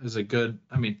was a good,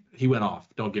 I mean, he went off,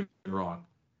 don't get me wrong.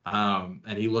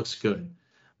 And he looks good.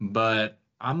 But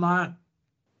we're not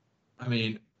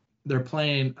going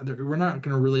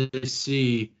to really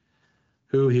see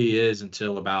who he is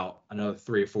until about another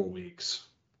 3 or 4 weeks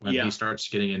when he starts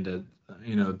getting into,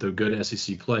 the good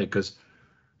SEC play, because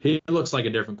he looks like a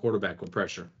different quarterback with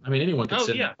pressure. I mean, anyone can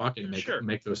sit in the pocket and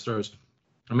make those throws.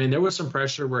 I mean, there was some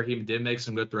pressure where he did make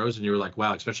some good throws, and you were like,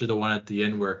 wow, especially the one at the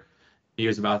end where he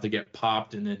was about to get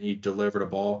popped and then he delivered a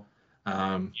ball.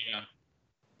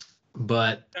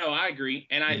 But no, I agree.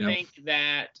 And I think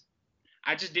that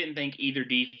I just didn't think either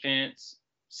defense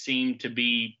seemed to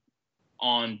be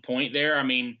on point there. I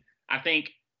mean, I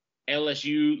think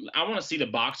LSU, I want to see the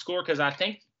box score because I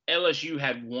think LSU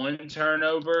had 1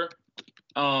 turnover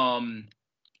and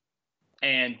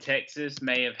Texas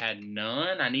may have had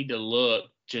none. I need to look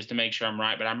just to make sure I'm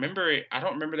right. But I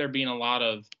don't remember there being a lot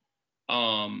of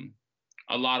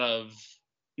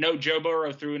no, Joe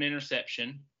Burrow threw an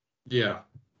interception. Yeah.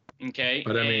 Okay.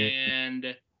 But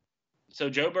and so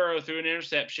Joe Burrow threw an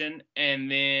interception, and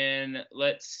then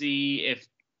let's see if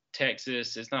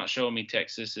Texas, it's not showing me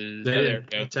Texas is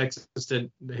Texas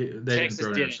didn't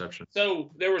throw an interception.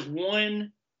 So there was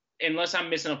one, unless I'm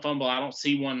missing a fumble, I don't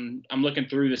see one. I'm looking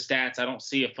through the stats. I don't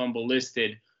see a fumble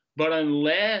listed. But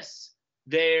unless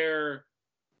there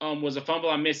was a fumble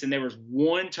I'm missing, there was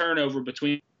 1 turnover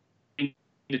between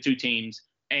the 2 teams,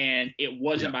 and it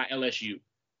wasn't by LSU.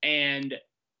 And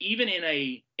even in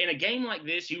a game like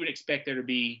this, you would expect there to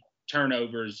be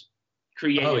turnovers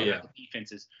created by the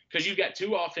defenses, because you've got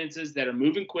 2 offenses that are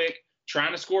moving quick,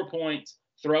 trying to score points,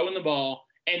 throwing the ball,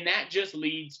 and that just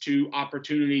leads to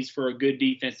opportunities for a good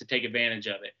defense to take advantage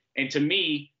of it. And to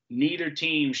me, neither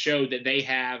team showed that they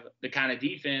have the kind of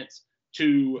defense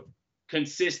to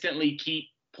consistently keep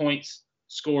points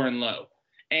scoring low.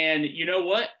 And you know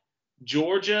what?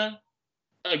 Georgia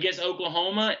against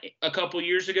Oklahoma a couple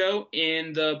years ago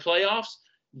in the playoffs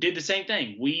did the same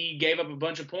thing. We gave up a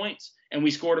bunch of points and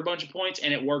we scored a bunch of points,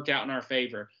 and it worked out in our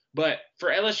favor. But for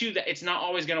LSU, it's not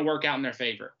always going to work out in their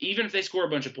favor. Even if they score a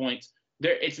bunch of points,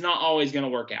 it's not always going to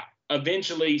work out.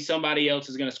 Eventually, somebody else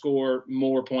is going to score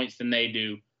more points than they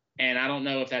do. And I don't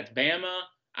know if that's Bama.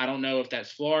 I don't know if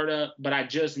that's Florida. But I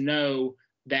just know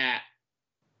that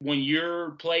when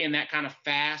you're playing that kind of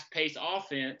fast-paced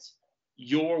offense,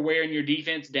 you're wearing your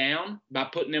defense down by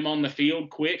putting them on the field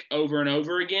quick over and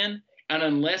over again. And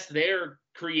unless they're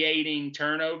creating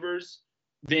turnovers,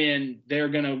 then they're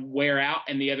going to wear out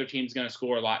and the other team's going to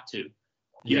score a lot too.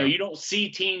 You know, you don't see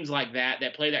teams like that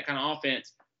play that kind of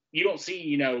offense. You don't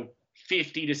see,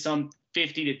 50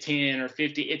 to 10 or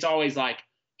 50. It's always like,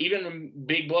 even in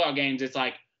big blowout games, it's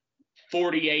like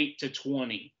 48 to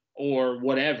 20 or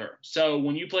whatever. So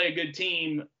when you play a good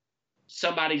team,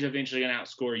 somebody's eventually going to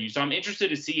outscore you. So I'm interested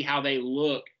to see how they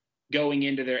look going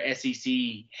into their SEC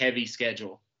heavy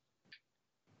schedule.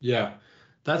 Yeah,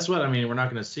 that's what I mean. We're not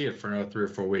going to see it for another 3 or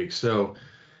 4 weeks. So,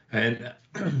 and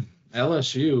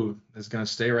LSU is going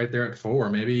to stay right there at 4,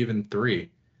 maybe even 3.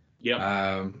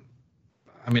 Yeah.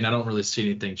 I mean, I don't really see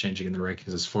anything changing in the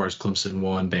rankings as far as Clemson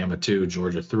 1, Bama 2,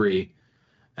 Georgia 3,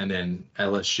 and then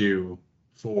LSU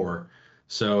 4.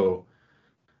 So,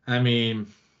 I mean,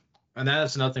 and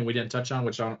that's nothing we didn't touch on,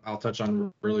 which I'll touch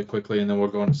on really quickly, and then we'll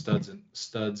go into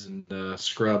studs and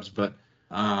scrubs. But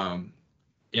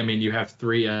I mean, you have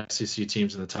 3 SEC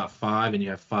teams in the top 5, and you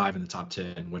have 5 in the top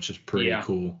 10, which is pretty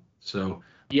cool. So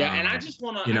and I just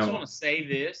want to say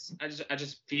this. I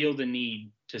just feel the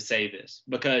need to say this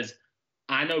because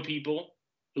I know people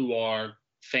who are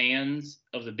fans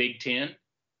of the Big Ten,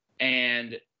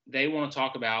 and they want to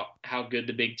talk about how good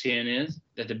the Big Ten is,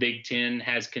 that the Big Ten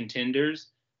has contenders,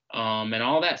 and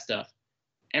all that stuff.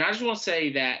 And I just want to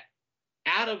say that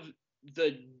out of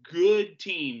the good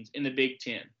teams in the Big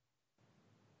Ten,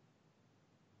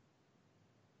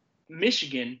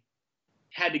 Michigan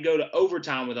had to go to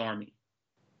overtime with Army.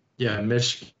 Yeah,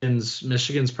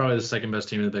 Michigan's probably the second best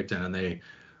team in the Big Ten, and they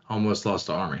almost lost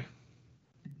to Army.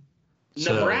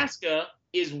 Nebraska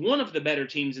is one of the better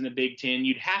teams in the Big Ten,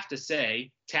 you'd have to say,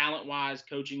 talent-wise,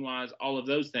 coaching-wise, all of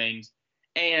those things,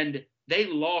 and they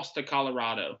lost to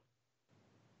Colorado.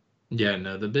 Yeah,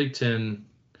 no, the Big Ten,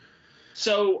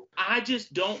 So I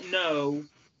just don't know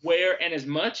where, and as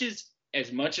much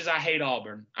as I hate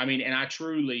Auburn, I mean, and I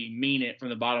truly mean it from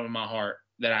the bottom of my heart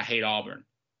that I hate Auburn.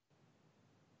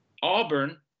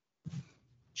 Auburn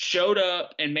showed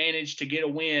up and managed to get a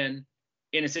win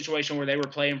in a situation where they were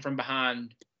playing from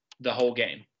behind the whole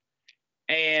game.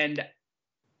 And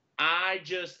I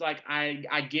just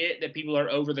I get that people are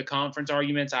over the conference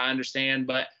arguments. I understand,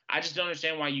 but I just don't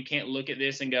understand why you can't look at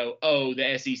this and go, oh,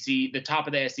 the SEC, the top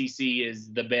of the SEC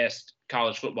is the best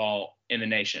college football in the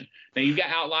nation. Now you've got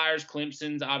outliers.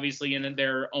 Clemson's obviously in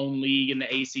their own league in the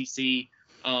ACC.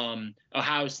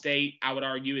 Ohio State, I would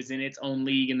argue, is in its own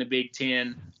league in the Big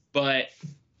Ten. But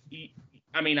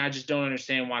I mean, I just don't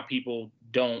understand why people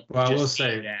don't. Well,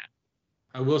 that.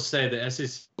 I will say the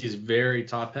SEC is very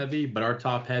top heavy, but our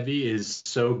top heavy is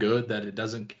so good that it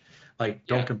doesn't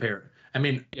don't compare it. I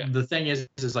mean, the thing is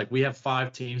like we have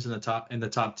 5 teams in the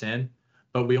top 10,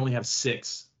 but we only have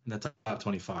 6 in the top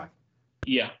 25.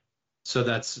 Yeah. So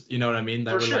that's, you know what I mean?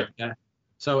 That For sure.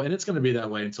 So, and it's going to be that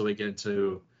way until we get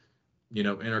into,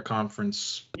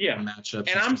 interconference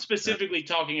matchups. And I'm specifically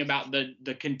talking about the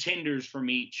contenders from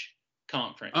each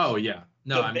conference. Oh yeah.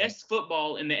 No, the best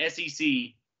football in the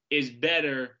SEC is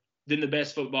better than the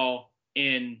best football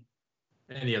in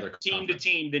any other team to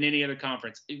team than any other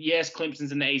conference. Yes,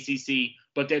 Clemson's in the ACC,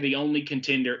 but they're the only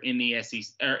contender in the SEC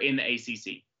or in the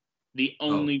ACC. The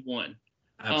only one.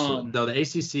 Absolutely. No, the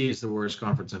ACC is the worst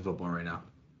conference in football right now.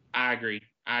 I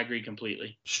agree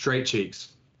completely. Straight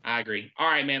cheeks. I agree. All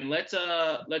right, man. Let's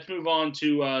move on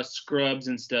to scrubs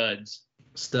and studs.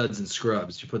 Studs and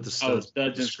scrubs. You put the studs. Oh,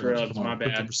 studs and scrubs. My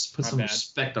bad. Put some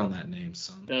respect on that name,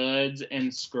 son. Studs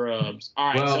and scrubs.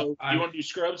 All right. So you want to do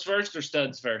scrubs first or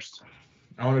studs first?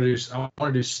 I want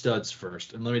to do studs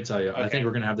first, and let me tell you, I think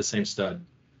we're gonna have the same stud.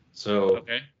 So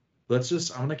I'm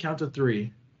gonna count to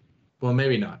 3. Well,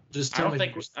 maybe not. Just tell me. I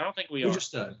don't think we are. Who's your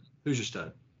stud? Who's your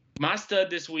stud? My stud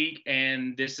this week,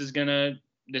 and this is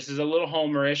a little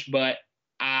homerish, but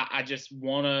I just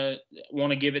wanna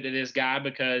give it to this guy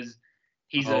because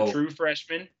he's a true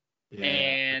freshman. Yeah,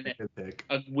 and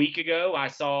a week ago, I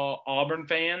saw Auburn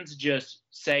fans just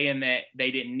saying that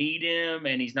they didn't need him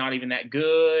and he's not even that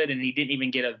good and he didn't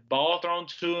even get a ball thrown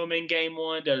to him in game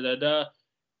 1,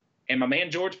 And my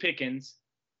man George Pickens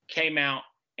came out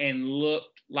and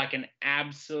looked like an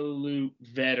absolute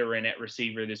veteran at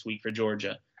receiver this week for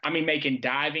Georgia. I mean, making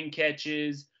diving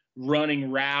catches,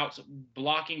 running routes,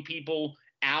 blocking people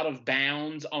out of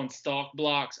bounds on stalk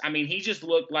blocks. I mean, he just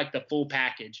looked like the full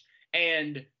package.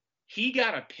 And he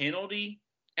got a penalty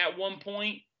at one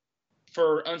point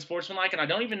for unsportsmanlike, and I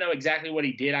don't even know exactly what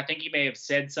he did. I think he may have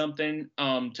said something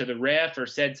to the ref or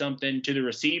said something to the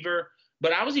receiver.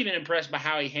 But I was even impressed by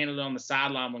how he handled it on the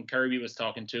sideline when Kirby was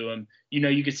talking to him.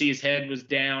 You could see his head was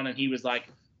down, and he was like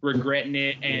regretting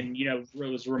it and,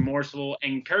 was remorseful.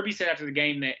 And Kirby said after the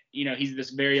game that, he's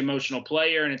this very emotional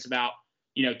player, and it's about,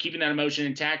 keeping that emotion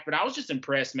intact. But I was just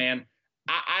impressed, man.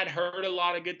 I'd heard a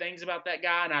lot of good things about that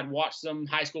guy, and I'd watched some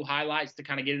high school highlights to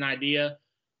kind of get an idea.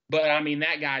 But, I mean,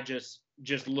 that guy just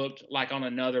looked like on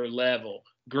another level.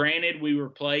 Granted, we were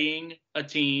playing a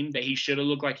team that he should have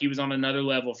looked like he was on another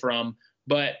level from.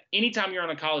 But anytime you're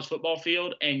on a college football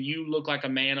field and you look like a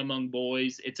man among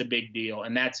boys, it's a big deal.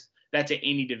 And that's at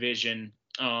any division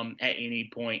at any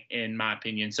point, in my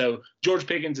opinion. So George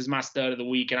Pickens is my stud of the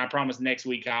week, and I promise next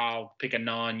week I'll pick a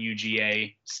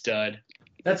non-UGA stud.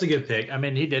 That's a good pick. I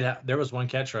mean, there was one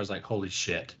catch where I was like, holy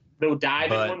shit. The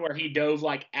diving one where he dove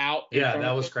out. Yeah,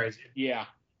 that was crazy. Yeah.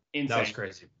 Insane. That was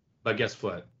crazy. But guess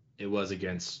what? It was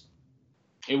against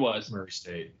Murray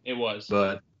State. It was.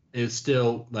 But it's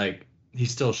still he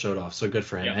still showed off. So good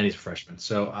for him. Yep. And he's a freshman.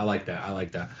 So I like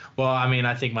that. Well, I mean,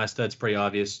 I think my stud's pretty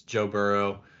obvious. Joe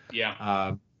Burrow.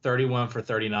 Yeah. 31 for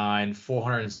 39,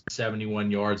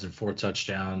 471 yards and 4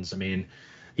 touchdowns. I mean,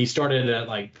 he started at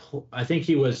I think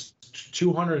he was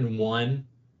 201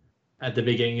 at the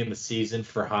beginning of the season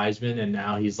for Heisman, and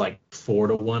now he's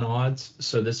 4-1 odds.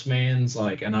 So this man's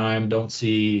and I don't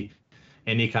see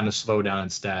any kind of slowdown in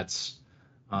stats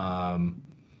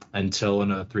until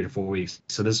in 3 to 4 weeks.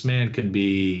 So this man can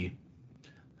make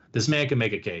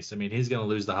a case. I mean, he's going to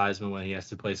lose the Heisman when he has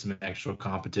to play some actual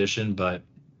competition, but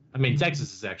I mean,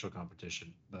 Texas is actual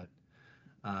competition, but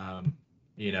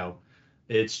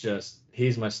it's just,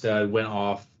 he's my stud, went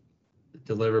off,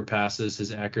 delivered passes.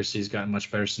 His accuracy's gotten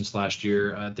much better since last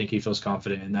year. I think he feels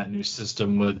confident in that new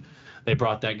system. They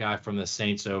brought that guy from the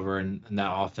Saints over, and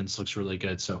that offense looks really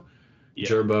good. So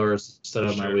Joe Burrow is stud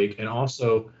of my week. And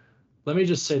also, let me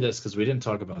just say this because we didn't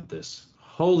talk about this.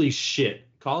 Holy shit.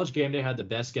 College Game Day had the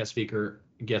best guest speaker,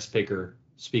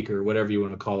 whatever you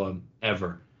want to call him,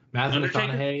 ever. Matthew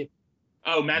McConaughey.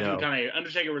 Oh, Matthew No. McConaughey.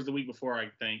 Undertaker was the week before, I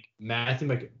think. No,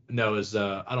 it was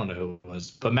I don't know who it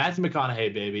was, but Matthew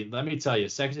McConaughey, baby. Let me tell you,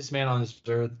 sexiest man on this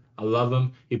earth. I love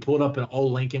him. He pulled up an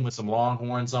old Lincoln with some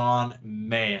Longhorns on,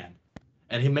 man,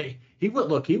 and he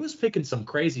was picking some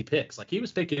crazy picks. Like he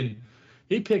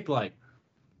picked like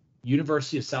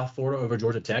University of South Florida over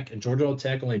Georgia Tech, and Georgia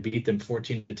Tech only beat them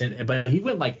 14-10. But he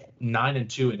went like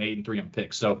 9-2 and 8-3 on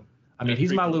picks. So I mean,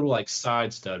 he's my little like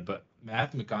side stud, but.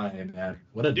 Matthew McConaughey, man,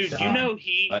 what a dude! dime.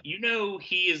 He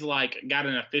is like got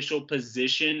an official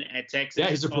position at Texas.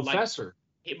 Yeah, he's a professor.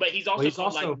 But he's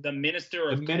also like the minister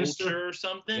of culture or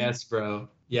something. Yes, bro.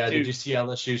 Yeah, dude. Did you see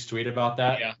LSU's tweet about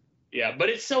that? Yeah. But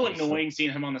it's so annoying seeing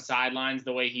him on the sidelines,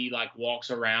 the way he like walks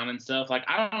around and stuff. Like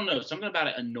I don't know, something about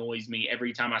it annoys me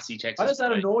every time I see Texas. Why does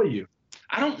that annoy you?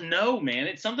 I don't know, man.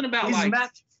 It's something about he's like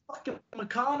Matthew fucking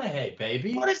McConaughey,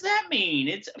 baby. What does that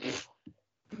mean?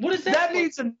 What is that? That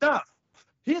means enough.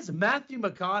 He's Matthew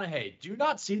McConaughey. Do you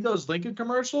not see those Lincoln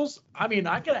commercials? I mean,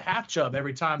 I get a half chub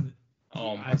every time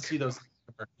I see those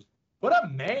commercials. What a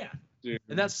man. Dude.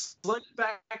 And that slick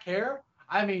back hair.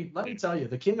 I mean, let me tell you,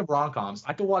 the king of rom-coms.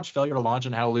 I could watch Failure to Launch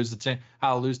and How to Lose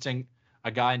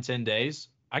a Guy in 10 Days.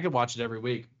 I could watch it every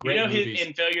week. Great movies.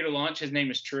 In Failure to Launch, his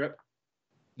name is Trip.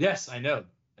 Yes, I know.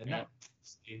 And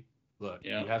look,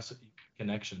 you have some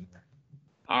connection there.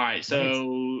 All right,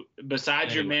 so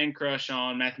besides your man crush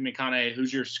on Matthew McConaughey,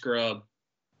 who's your scrub?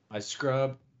 My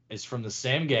scrub is from the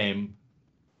same game,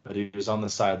 but he was on the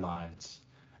sidelines,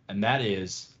 and that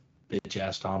is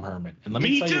bitch-ass Tom Herman. And let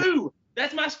me tell you,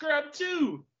 that's my scrub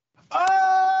too.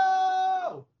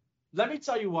 Oh, let me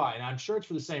tell you why, and I'm sure it's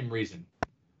for the same reason.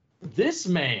 This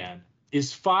man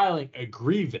is filing a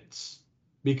grievance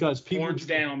because people horns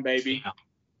down, baby.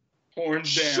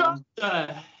 Horns down. Shut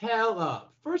the hell up.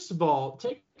 First of all,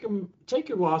 take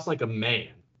your loss like a man.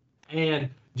 And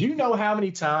do you know how many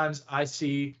times I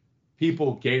see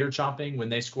people gator chomping when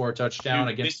they score a touchdown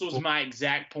against? This was my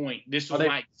exact point.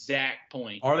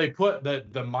 Are they put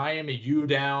the Miami U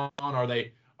down? Are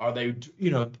they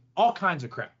all kinds of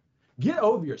crap? Get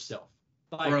over yourself.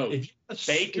 Like, bro,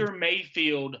 Baker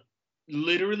Mayfield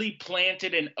literally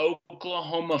planted an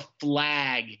Oklahoma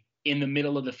flag in the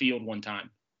middle of the field one time.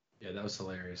 Yeah, that was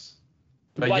hilarious.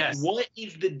 But like, yes. What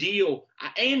is the deal?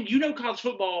 And college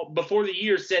football before the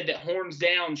year said that horns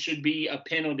down should be a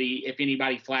penalty if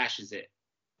anybody flashes it.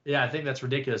 Yeah, I think that's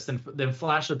ridiculous. Then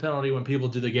flash the penalty when people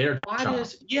do the gator. Why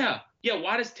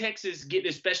does Texas get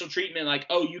this special treatment? Like,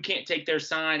 oh, you can't take their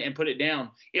sign and put it down.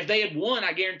 If they had won,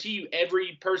 I guarantee you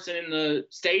every person in the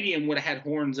stadium would have had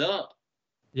horns up.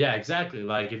 Yeah, exactly.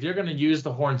 Like if you're going to use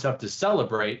the horns up to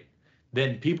celebrate,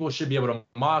 then people should be able to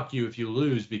mock you if you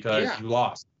lose because you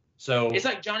lost. So it's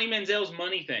like Johnny Manziel's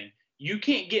money thing. You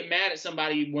can't get mad at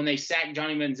somebody when they sack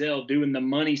Johnny Manziel doing the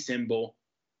money symbol.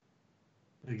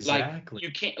 Exactly. Like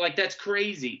you can't. Like that's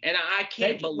crazy, and I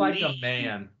can't believe. Like a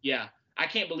man. Yeah, I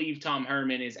can't believe Tom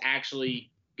Herman is actually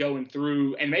going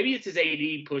through, and maybe it's his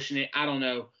AD pushing it. I don't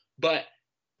know, but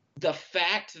the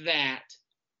fact that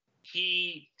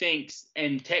he thinks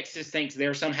and Texas thinks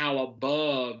they're somehow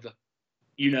above,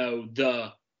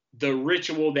 the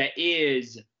ritual that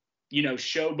is.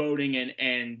 Showboating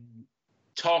and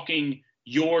talking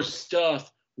your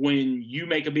stuff when you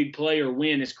make a big play or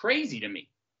win is crazy to me.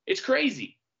 It's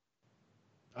crazy.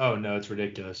 Oh no, it's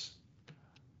ridiculous.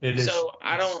 It is. So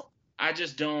I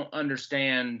just don't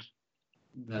understand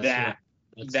that.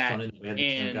 That's that funny that we had the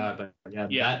same guy, but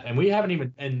yeah. And we haven't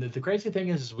even. And the crazy thing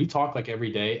is we talk like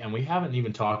every day, and we haven't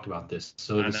even talked about this.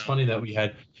 So it's funny that we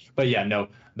had. But yeah, no,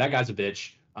 that guy's a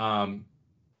bitch.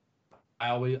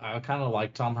 I kind of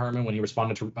like Tom Herman when he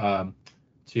responded to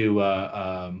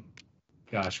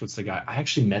what's the guy? I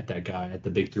actually met that guy at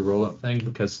the Big 3 roll-up thing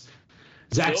because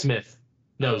Zach Smith.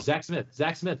 No, Zach Smith.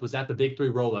 Zach Smith was at the Big 3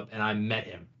 roll-up and I met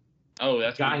him. Oh,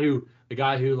 that's the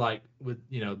guy who like with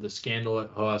the scandal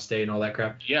at Ohio State and all that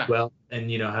crap. Yeah. Well, and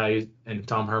how and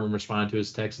Tom Herman responded to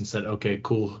his text and said, "Okay,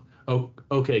 cool. Oh,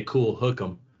 okay, cool. Hook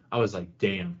him." I was like,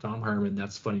 "Damn, Tom Herman,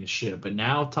 that's funny as shit." But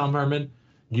now, Tom Herman,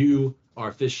 you are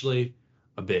officially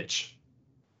a bitch.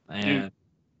 And dude,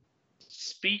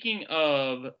 speaking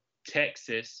of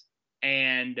Texas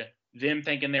and them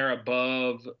thinking they're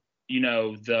above,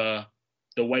 the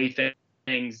way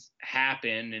things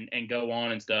happen and go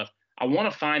on and stuff, I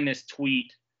want to find this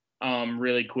tweet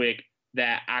really quick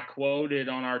that I quoted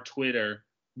on our Twitter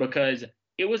because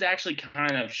it was actually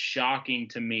kind of shocking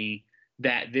to me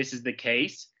that this is the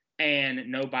case. And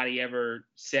nobody ever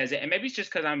says it. And maybe it's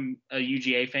just because I'm a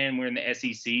UGA fan. We're in the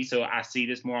SEC, so I see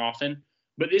this more often.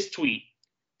 But this tweet,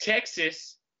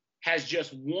 Texas has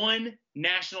just one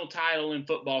national title in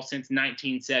football since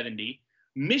 1970.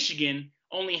 Michigan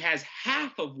only has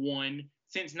half of one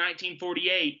since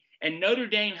 1948, and Notre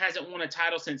Dame hasn't won a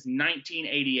title since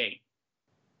 1988.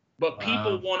 But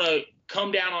people want to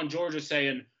come down on Georgia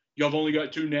saying, y'all have only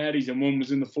got 2 natties, and one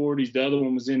was in the 40s, the other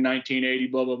one was in 1980,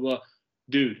 blah, blah, blah.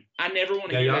 Dude, I never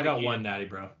want to hear that y'all got again. 1 natty,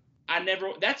 bro.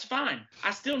 That's fine.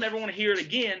 I still never want to hear it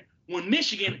again when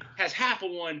Michigan has half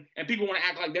of one and people want to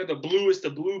act like they're the bluest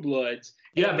of blue bloods.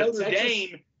 And Yeah, but Notre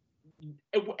Dame,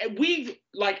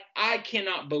 I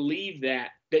cannot believe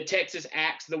that Texas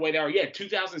acts the way they are. Yeah,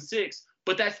 2006,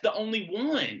 but that's the only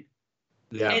one.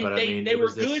 Yeah, and but they were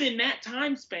good in that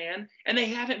time span, and they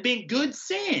haven't been good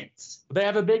since. They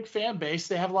have a big fan base.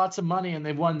 They have lots of money, and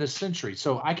they've won this century.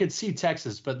 So I could see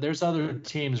Texas, but there's other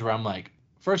teams where I'm like,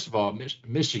 first of all,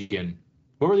 Michigan.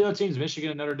 What were the other teams? Michigan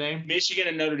and Notre Dame? Michigan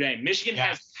and Notre Dame. Michigan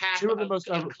has half two of the most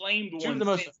claimed one since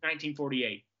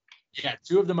 1948. Yeah,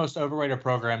 2 of the most overrated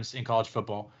programs in college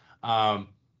football. And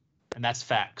that's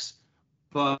facts.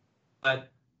 But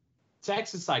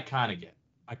Texas, I kind of get.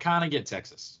 I kind of get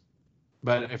Texas.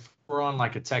 But if we're on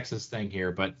like a Texas thing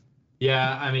here, but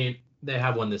yeah, I mean, they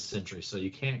have won this century, so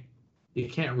you can't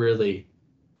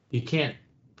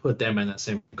put them in that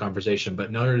same conversation.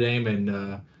 But Notre Dame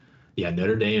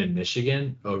and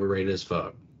Michigan, overrated as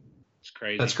fuck. It's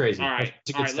crazy. That's crazy. All right,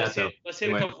 let's hit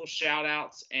Anyway. a couple shout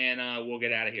outs and we'll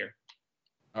get out of here.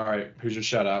 All right, who's your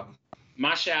shout out?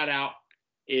 My shout out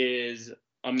is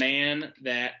a man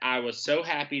that I was so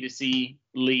happy to see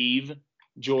leave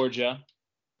Georgia,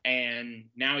 and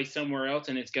now he's somewhere else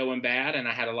and it's going bad. And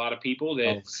I had a lot of people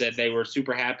that said they were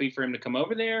super happy for him to come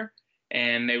over there,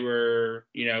 and they were,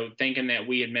 thinking that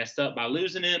we had messed up by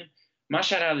losing him. My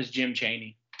shout out is Jim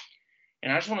Chaney.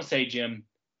 And I just want to say, Jim,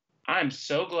 I'm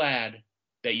so glad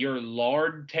that your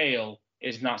lard tail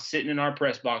is not sitting in our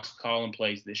press box calling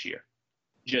plays this year.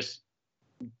 Just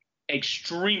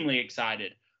extremely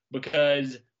excited,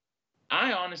 because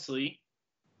I honestly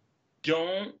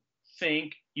don't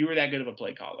think you were that good of a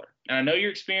play caller. And I know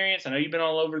your experience. I know you've been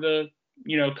all over the,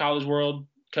 college world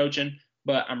coaching,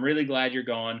 but I'm really glad you're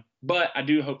gone. But I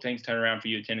do hope things turn around for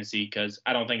you at Tennessee, because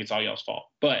I don't think it's all y'all's fault.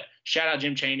 But shout out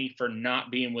Jim Chaney for not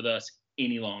being with us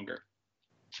any longer.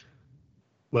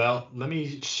 Well, let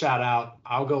me shout out.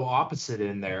 I'll go opposite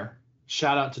in there.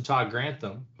 Shout out to Todd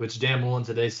Grantham, which Dan Mullen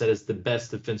today said is the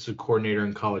best defensive coordinator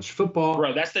in college football.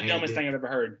 Bro, that's the dumbest thing I've ever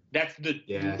heard. That's the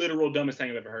literal dumbest thing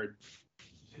I've ever heard.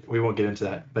 We won't get into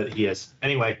that, but he is.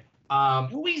 Anyway.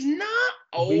 No, he's not.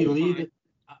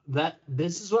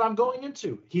 This is what I'm going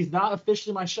into. He's not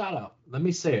officially my shout out. Let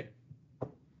me say it.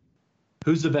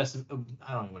 Who's the best?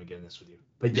 I don't want to get in this with you.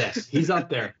 But yes, he's up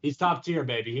there. He's top tier,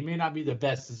 baby. He may not be the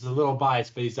best. It's a little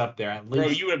biased, but he's up there. At least,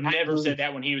 bro, you would have never said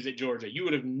that when he was at Georgia. You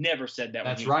would have never said that.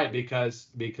 That's right, because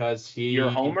he. You're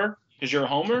a homer? Because you're a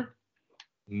homer?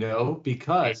 No,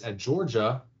 because at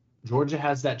Georgia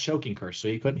has that choking curse, so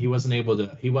he wasn't able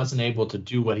to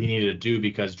do what he needed to do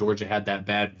because Georgia had that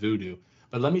bad voodoo.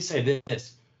 But let me say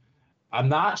this: I'm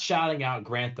not shouting out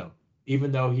Grantham,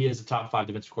 even though he is a top 5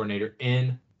 defensive coordinator.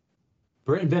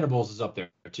 Brenton Venables is up there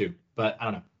too, but I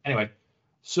don't know. Anyway,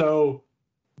 so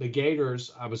the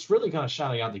Gators, I was really kind of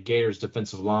shouting out the Gators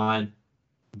defensive line,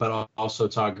 but also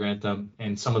Todd Grantham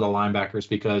and some of the linebackers,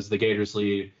 because the Gators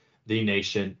lead the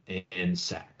nation in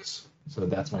sacks. So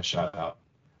that's my shout out.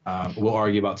 We'll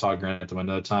argue about Todd Grantham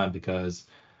another time, because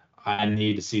I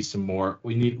need to see some more.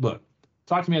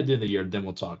 Talk to me at the end of the year, then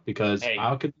we'll talk, because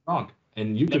I could be wrong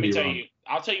and you could be wrong.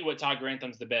 I'll tell you what Todd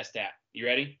Grantham's the best at. You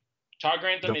ready? Todd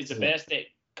Grantham is the best at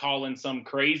calling some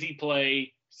crazy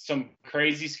play, some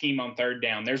crazy scheme on third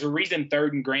down. There's a reason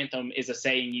third and Grantham is a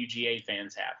saying UGA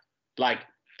fans have. Like,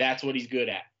 that's what he's good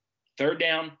at. Third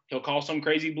down, he'll call some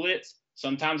crazy blitz.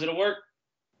 Sometimes it'll work.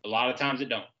 A lot of times it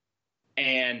don't.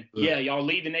 And, y'all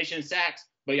lead the nation in sacks,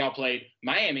 but y'all played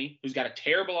Miami, who's got a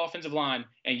terrible offensive line,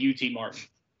 and UT Martin.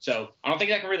 So I don't think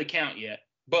that can really count yet.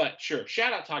 But, sure,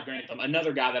 shout out Todd Grantham,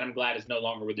 another guy that I'm glad is no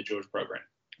longer with the Georgia program.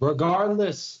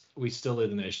 Regardless, we still lead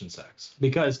the nation sacks,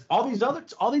 because all these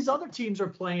other teams are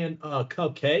playing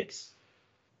cupcakes.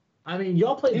 I mean,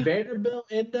 y'all played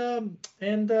Vanderbilt and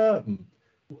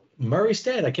Murray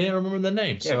State. I can't even remember the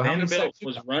name. Yeah, so Vanderbilt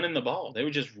was running the ball. They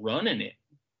were just running it.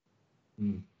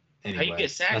 Anyway, how you get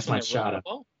sacks? That's my shout out.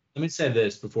 Let me say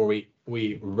this before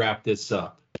we wrap this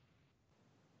up.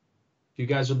 If you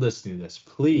guys are listening to this,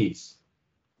 please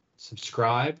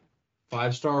subscribe,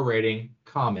 5-star rating,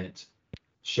 comment.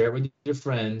 Share it with your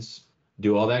friends.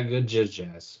 Do all that good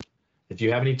jazz. If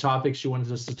you have any topics you want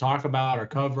us to talk about or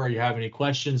cover, or you have any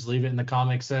questions, leave it in the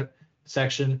comment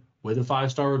section with a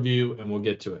 5-star review, and we'll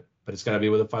get to it. But it's got to be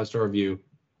with a 5-star review,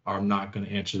 or I'm not going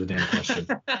to answer the damn question.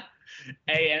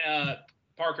 Hey,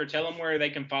 Parker, tell them where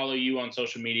they can follow you on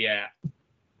social media at.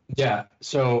 Yeah.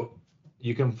 So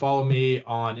you can follow me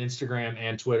on Instagram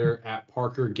and Twitter at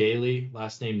Parker Gailey,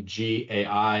 last name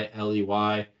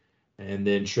Gailey. And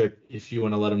then Trip, if you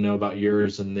want to let them know about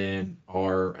yours and then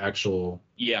our actual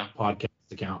podcast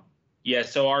account. Yeah.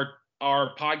 So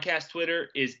our podcast Twitter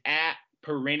is at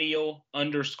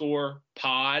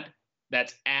perennial_pod.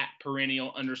 That's at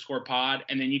perennial_pod.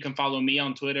 And then you can follow me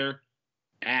on Twitter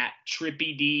at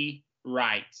TrippyD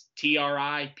Wrights.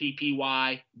 TrippyD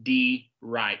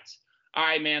Wrights. All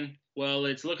right, man. Well,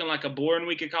 it's looking like a boring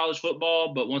week of college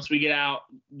football, but once we get out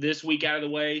this week out of the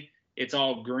way, it's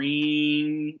all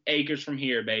green acres from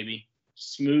here, baby.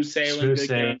 Smooth sailing, good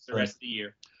games the rest of the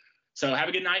year. So have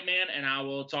a good night, man, and I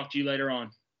will talk to you later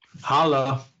on.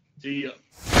 Holla. See ya.